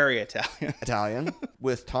 Very Italian. Italian,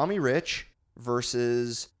 with Tommy Rich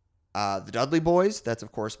versus the Dudley Boys. That's,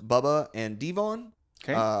 of course, Bubba and Devon.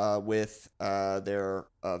 Okay. With their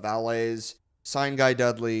valets, Sign Guy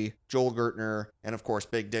Dudley, Joel Gertner, and, of course,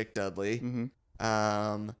 Big Dick Dudley.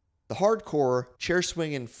 Mm-hmm. The hardcore chair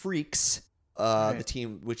swinging freaks, Right. the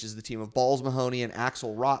team, which is the team of Balls Mahoney and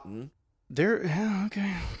Axel Rotten,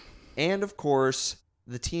 Okay. and of course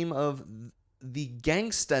the team of the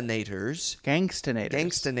Gangstanators.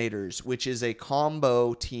 Gangstanators, which is a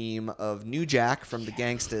combo team of New Jack from the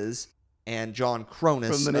Gangstas and John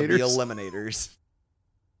Cronus From of the the Nators? Eliminators.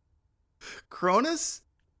 Cronus,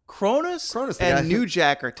 the guy and who- New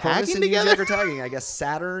Jack are Cronus tagging and New together? Jack are tagging. I guess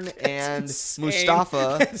Saturn and insane.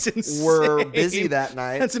 Mustafa That's insane. were busy that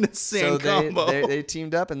night. That's an insane So combo. they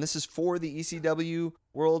teamed up, and this is for the ECW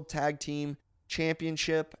World Tag Team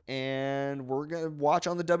Championship, and we're gonna watch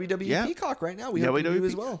on the WWE Yeah. Peacock right now. We hope you do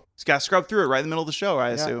as well. Just got to scrub through it right in the middle of the show, I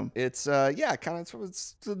Yeah, assume. it's kind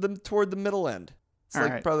of toward the middle end. It's All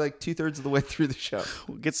like right. probably like 2/3 of the way through the show.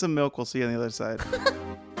 We'll get some milk. We'll see you on the other side.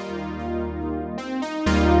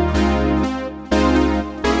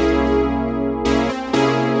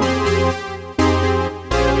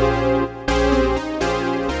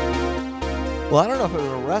 Well, I don't know if it was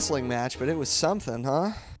a wrestling match, but it was something,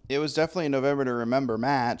 huh? It was definitely a November to Remember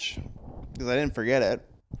match because I didn't forget it.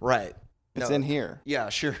 Right. It's No. in here. Yeah,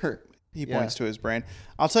 sure. He Yeah. points to his brain.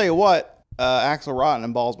 I'll tell you what, Axel Rotten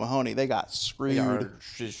and Balls Mahoney, they got They screwed. are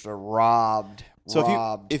just robbed. So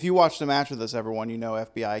robbed. if you watch the match with us, everyone, you know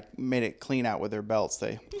FBI made it clean out with their belts.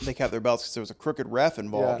 They kept their belts because there was a crooked ref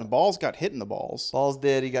involved, Yeah. and Balls got hit in the balls. Balls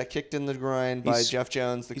did. He got kicked in the groin by He's- Jeff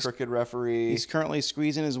Jones, the crooked referee. He's currently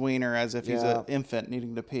squeezing his wiener as if he's Yeah. an infant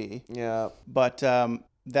needing to pee. Yeah. But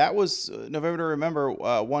that was November to Remember,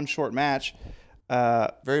 one short match.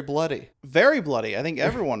 Very bloody. Very bloody. I think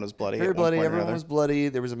everyone was bloody. Very at one bloody. point or Everyone another. was bloody.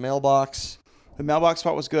 There was a mailbox. The mailbox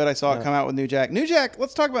spot was good. I saw it come out with New Jack. New Jack.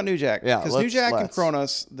 Let's talk about New Jack. Yeah, because New Jack and let's.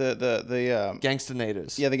 Kronos, the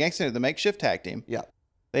Gangstanators. the gangster, the makeshift tag team. Yeah.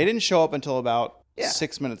 They didn't show up until about Yeah.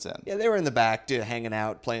 6 minutes in. Yeah, they were in the back hanging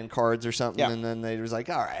out, playing cards or something, Yeah. and then they was like,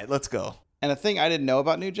 all right, let's go. And the thing I didn't know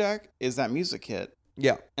about New Jack is that music hit,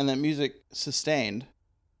 Yeah. and that music sustained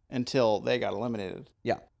until they got eliminated.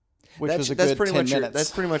 Yeah. Which was a good 10 minutes.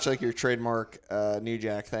 That's pretty much like your trademark New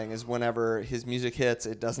Jack thing is whenever his music hits,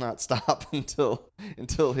 it does not stop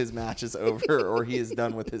until his match is over or he is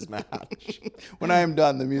done with his match. When I am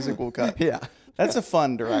done, the music will cut. Yeah. That's a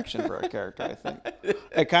fun direction for a character, I think.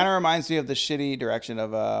 It kind of reminds me of the shitty direction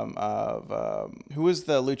of who was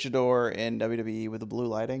the luchador in WWE with the blue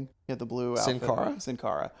lighting? He had the blue outfit. Sin Cara? Sin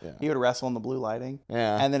Cara. Yeah. He would wrestle in the blue lighting.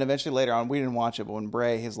 Yeah. And then eventually later on, we didn't watch it, but when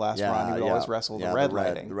Bray, his last run, he would always wrestle the red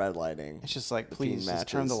lighting. The red lighting. It's just like, The please, theme just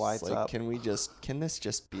turn the matches. lights Like, up. Can this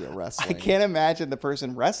just be a I wrestling? can't imagine the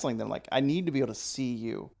person wrestling them. Like, I need to be able to see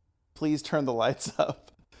you. Please turn the lights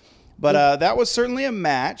up. But that was certainly a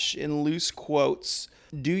match in loose quotes.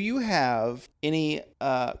 Do you have any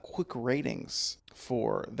quick ratings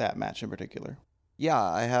for that match in particular? Yeah,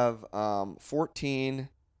 I have 14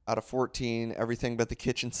 out of 14, everything but the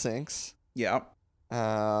kitchen sinks. Yeah.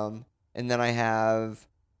 And then I have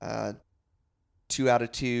 2 out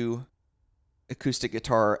of 2 acoustic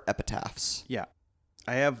guitar epitaphs. Yeah.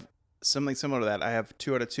 I have something similar to that. I have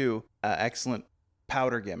 2 out of 2 excellent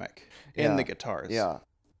powder gimmick in Yeah. the guitars. Yeah,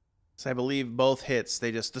 So I believe both hits,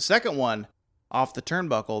 the second one off the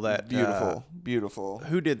turnbuckle that beautiful.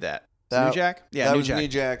 who did that? That- New Jack? Yeah, that New was Jack. New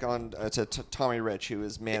Jack on to Tommy Rich, who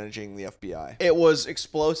was managing the FBI. It was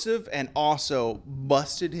explosive and also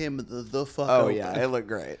busted him the fuck Oh open. yeah, it looked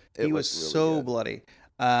great. He was so bloody.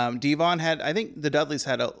 Devon had, I think the Dudleys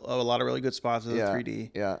had a lot of really good spots with the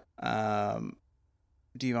 3D. Yeah,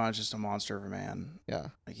 Devon's just a monster of a man. yeah.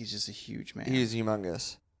 Like, he's just a huge man. He's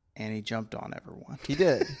humongous. And he jumped on everyone. He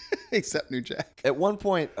did. Except New Jack. At one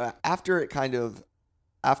point, after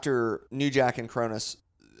New Jack and Cronus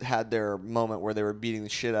had their moment where they were beating the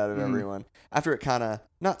shit out of everyone, after it kind of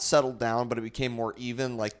not settled down, but it became more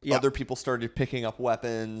even, like other people started picking up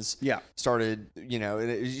weapons. Yeah. Started,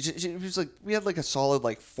 it was like we had like a solid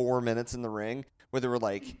like 4 minutes in the ring where there were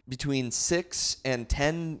like between 6 and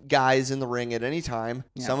 10 guys in the ring at any time.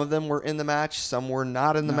 Yeah. Some of them were in the match, some were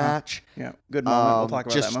not in the match. Yeah. Good moment. We'll talk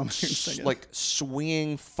about just that moment here in a second. like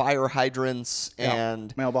swinging fire hydrants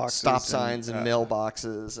and Mailboxes stop signs and, and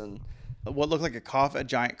mailboxes and what looked like a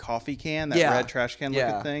giant coffee can, that Yeah. red trash can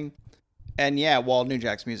looking thing. And yeah, while New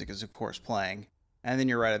Jack's music is of course playing. And then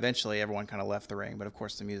you're right, eventually everyone kind of left the ring, but of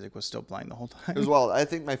course the music was still playing the whole time. it was wild. I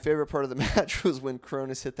think my favorite part of the match was when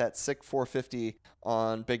Cronus hit that sick 450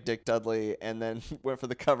 on Big Dick Dudley and then went for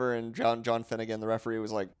the cover and John Finnegan, the referee,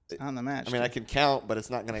 was like, on the match. I mean, I can count, but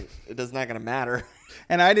it's not gonna matter.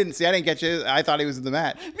 And I didn't catch it. I thought he was in the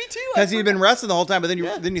match. Me too. Because he'd been wrestling the whole time, but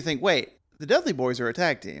then you think, wait, the Dudley boys are a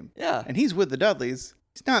tag team. Yeah. And he's with the Dudleys.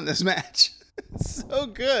 He's not in this match. So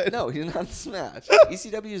good. No, he's not in this match.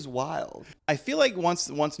 ECW is wild. I feel like once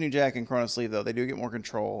New Jack and Cronus leave, though, they do get more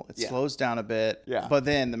control. It slows down a bit. Yeah. But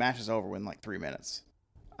then the match is over in like 3 minutes.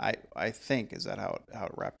 I think is that how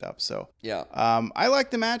it wrapped up. So Yeah. I like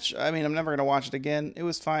the match. I mean, I'm never gonna watch it again. It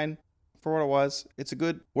was fine for what it was. It's a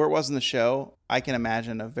good where it was in the show. I can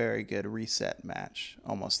imagine a very good reset match.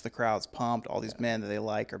 Almost the crowd's pumped. All these men that they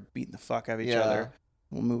like are beating the fuck out of each Yeah. other.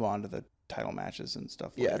 We'll move on to the title matches and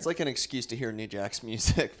stuff. Yeah, later. it's like an excuse to hear New Jack's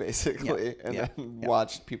music, basically, and then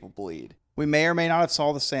watch people bleed. We may or may not have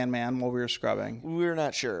saw the Sandman while we were scrubbing. We're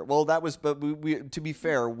not sure. Well, that was, but we to be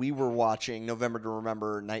fair, we were watching November to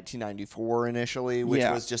Remember 1994 initially, which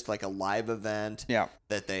was just like a live event. Yeah.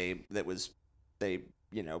 That they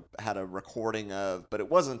had a recording of, but it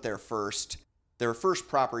wasn't their first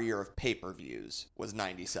proper year of pay-per-views was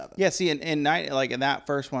 97. Yeah, see, in that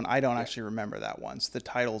first one, I don't actually remember that one. So the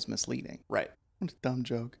title's misleading. Right. What a dumb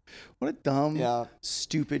joke. What a dumb,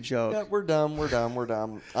 stupid joke. Yeah, we're dumb. Before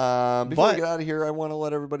we get out of here, I want to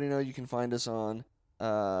let everybody know you can find us on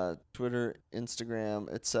Twitter,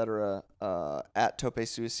 Instagram, etc. At Tope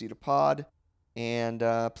Suicida Pod. And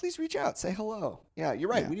please reach out. Say hello. Yeah, you're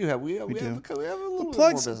right. Yeah, we have a little bit more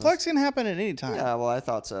plugs business. can happen at any time. Yeah, well, I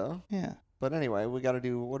thought so. Yeah. But anyway, what do we got to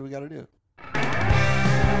do?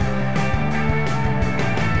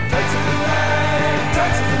 Tights of the night,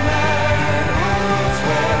 tights of the night, who's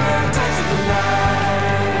wearing tights of the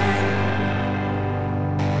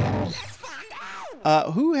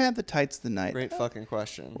night? Who had the tights of the night? Great fucking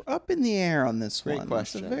question. We're up in the air on this Great one.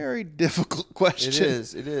 question. It's a very difficult question.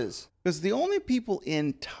 It is. Because the only people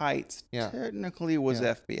in tights Yeah. technically was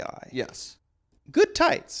FBI. Yes. Good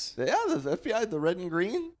tights. Yeah, the FBI, the red and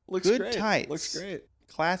green looks Good great. tights. Looks great.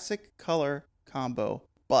 Classic color combo.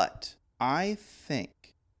 But I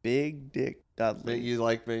think Big Dick Dudley. You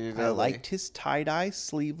like Big I liked his tie-dye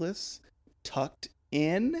sleeveless tucked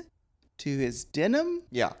in to his denim.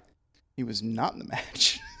 Yeah. He was not in the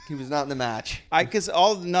match. He was not in the match. Because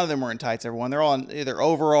none of them were in tights, everyone. They're all in either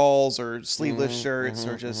overalls or sleeveless shirts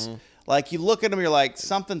or just like you look at them, you're like,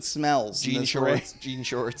 something smells. in Jean this shorts. race. Jean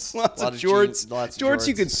shorts. Lots Lot of shorts. Lots of Shorts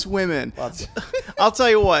you could swim in. Lots. I'll tell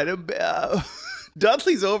you what.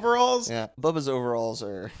 Dudley's overalls, Yeah. Bubba's overalls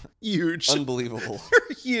are huge. unbelievable.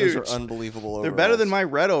 They're huge. Those are unbelievable overalls. They're better than my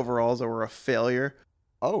red overalls that were a failure.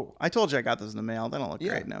 Oh. I told you I got those in the mail. They don't look Yeah.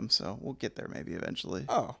 great in them, so we'll get there maybe eventually.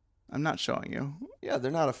 Oh. I'm not showing you. Yeah,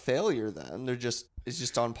 they're not a failure then. It's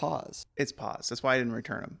just on pause. It's paused. That's why I didn't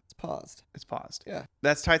return them. It's paused. It's paused. Yeah.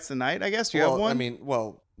 That's tights of the night, I guess. Do you have one? I mean,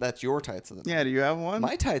 that's your tights of the night. Yeah, do you have one?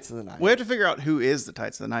 My tights of the night. We have to figure out who is the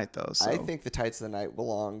tights of the night, though. So. I think the tights of the night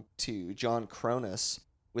belong to John Cronus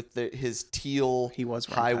with his teal, He was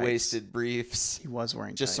wearing high-waisted briefs. he was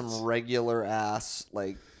wearing Just tights. some regular ass,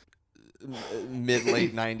 like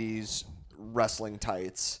mid-late 90s wrestling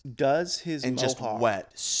tights. Does his And mohawk, just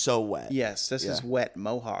wet. So wet. Yes, does his Yeah. wet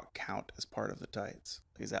mohawk count as part of the tights?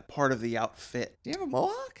 Is that part of the outfit? Do you have a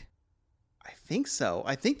mohawk? I think so.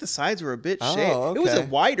 I think the sides were a bit Oh, shaved. It was a okay.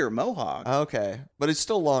 wider mohawk. Okay. But it's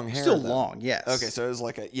still long hair. Still though. long, yes. Okay, so it was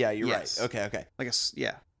like you're Yes. right. Okay. Like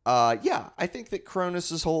yeah. Yeah, I think that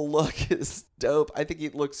Cronus's whole look is dope. I think he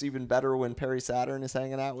looks even better when Perry Saturn is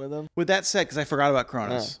hanging out with him. With that said, because I forgot about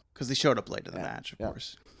Cronus, because he showed up late to the match, of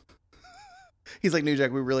course. He's like, New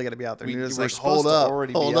Jack, we really got to be out there. We New Jack's were like, supposed hold up, to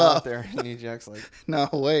already hold be up. out there. And New Jack's like, No,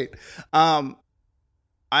 wait.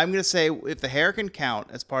 I'm gonna say if the hair can count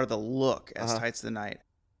as part of the look as tights of the night,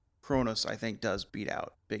 Cronus I think does beat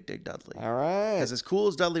out Big Dick Dudley. all right. Because as cool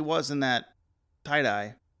as Dudley was in that tie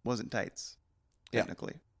dye, wasn't tights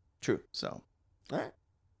technically. True. So, All right.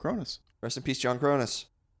 Cronus. Rest in peace, John Cronus.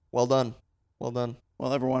 Well done. Well done.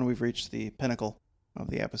 Well, everyone, we've reached the pinnacle of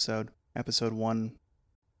the episode. Episode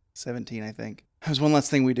 117, I think. There's one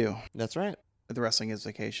last thing we do. That's right. The Wrestling is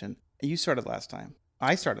Vacation. You started last time.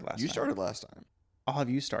 I started last time. You started last time. I'll have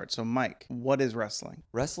you start. So, Mike, what is wrestling?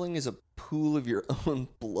 Wrestling is a pool of your own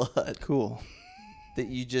blood Cool.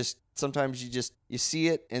 that sometimes you see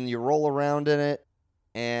it and you roll around in it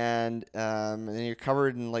and then you're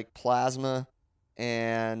covered in like plasma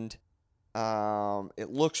and it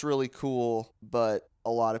looks really cool, but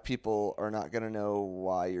a lot of people are not going to know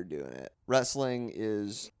why you're doing it. Wrestling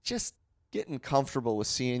is just getting comfortable with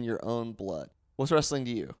seeing your own blood. What's wrestling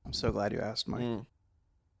to you? I'm so glad you asked, Mike. Mm.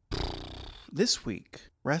 This week,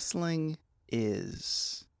 wrestling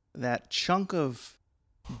is that chunk of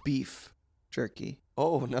beef jerky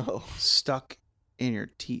Oh, no. stuck in your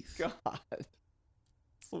teeth. God.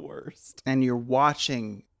 It's the worst. And you're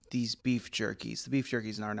watching these beef jerkies. The beef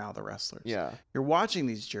jerkies are now the wrestlers. Yeah. You're watching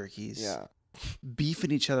these jerkies Yeah.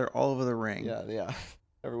 beefing each other all over the ring. Yeah.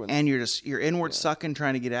 Everyone's... And you're inward sucking,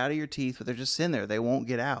 trying to get out of your teeth, but they're just in there. They won't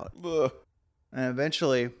get out. Ugh. And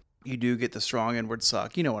eventually, you do get the strong inward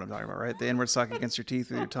suck. You know what I'm talking about, right? The inward suck against your teeth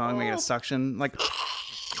with your tongue, making a suction, like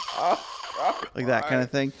that kind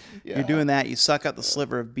of thing. Yeah. You're doing that. You suck out the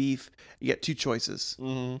sliver of beef. You get two choices.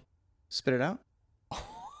 Mm-hmm. Spit it out.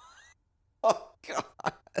 Oh,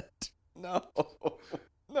 God. No.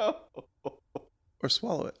 No. Or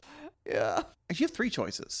swallow it. Yeah. Actually, you have three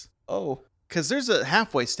choices. Oh. Because there's a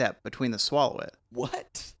halfway step between the swallow it.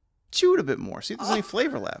 What? Chew it a bit more. See if there's any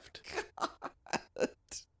flavor left.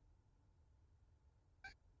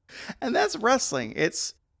 And that's wrestling.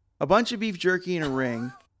 It's a bunch of beef jerky in a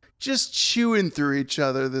ring, just chewing through each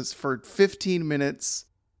other this for 15 minutes.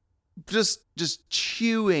 Just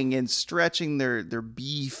chewing and stretching their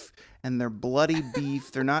beef and their bloody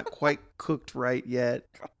beef. They're not quite cooked right yet.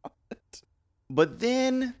 But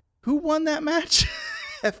then, who won that match?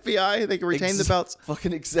 FBI. They can retain the belts.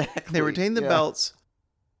 Fucking exactly. They retain the belts,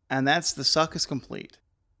 and that's the suck is complete.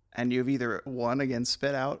 And you've either won again,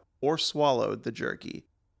 spit out, or swallowed the jerky.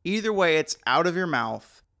 Either way, it's out of your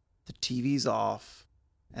mouth. The TV's off,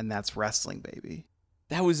 and that's wrestling, baby.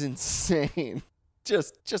 That was insane.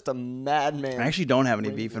 Just a madman. I actually don't have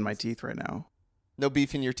any beef in my teeth right now. No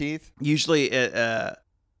beef in your teeth? Usually,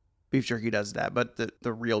 beef jerky does that, but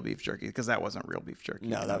the real beef jerky, because that wasn't real beef jerky.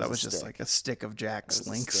 No, that was just like a stick of Jack's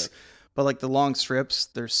Links. But But like the long strips,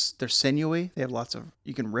 they're sinewy. They have lots of,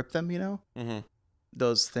 you can rip them, you know? Mm-hmm.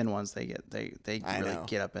 Those thin ones, they really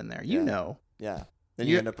get up in there. You know. Yeah. Then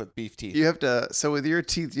you end up with beef teeth. You have to, so with your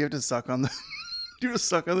teeth, you have to suck on the, you have to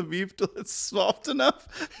suck on the beef till it's soft enough.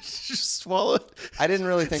 Just swallow it. I didn't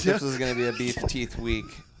really think this was going to be a beef teeth week,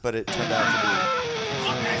 but it turned out to be.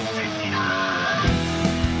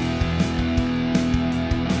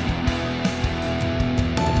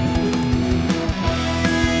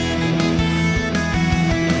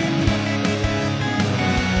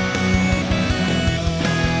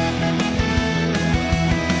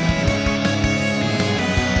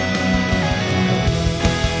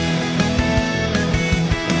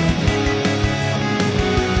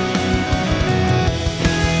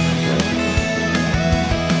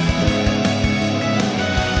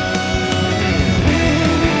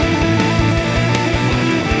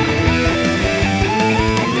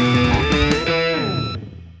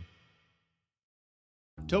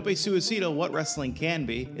 Tope Suicido, What Wrestling Can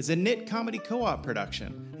Be, is a knit comedy co-op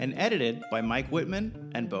production and edited by Mike Whitman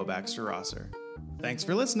and Bo Baxter Rosser. Thanks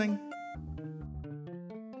for listening.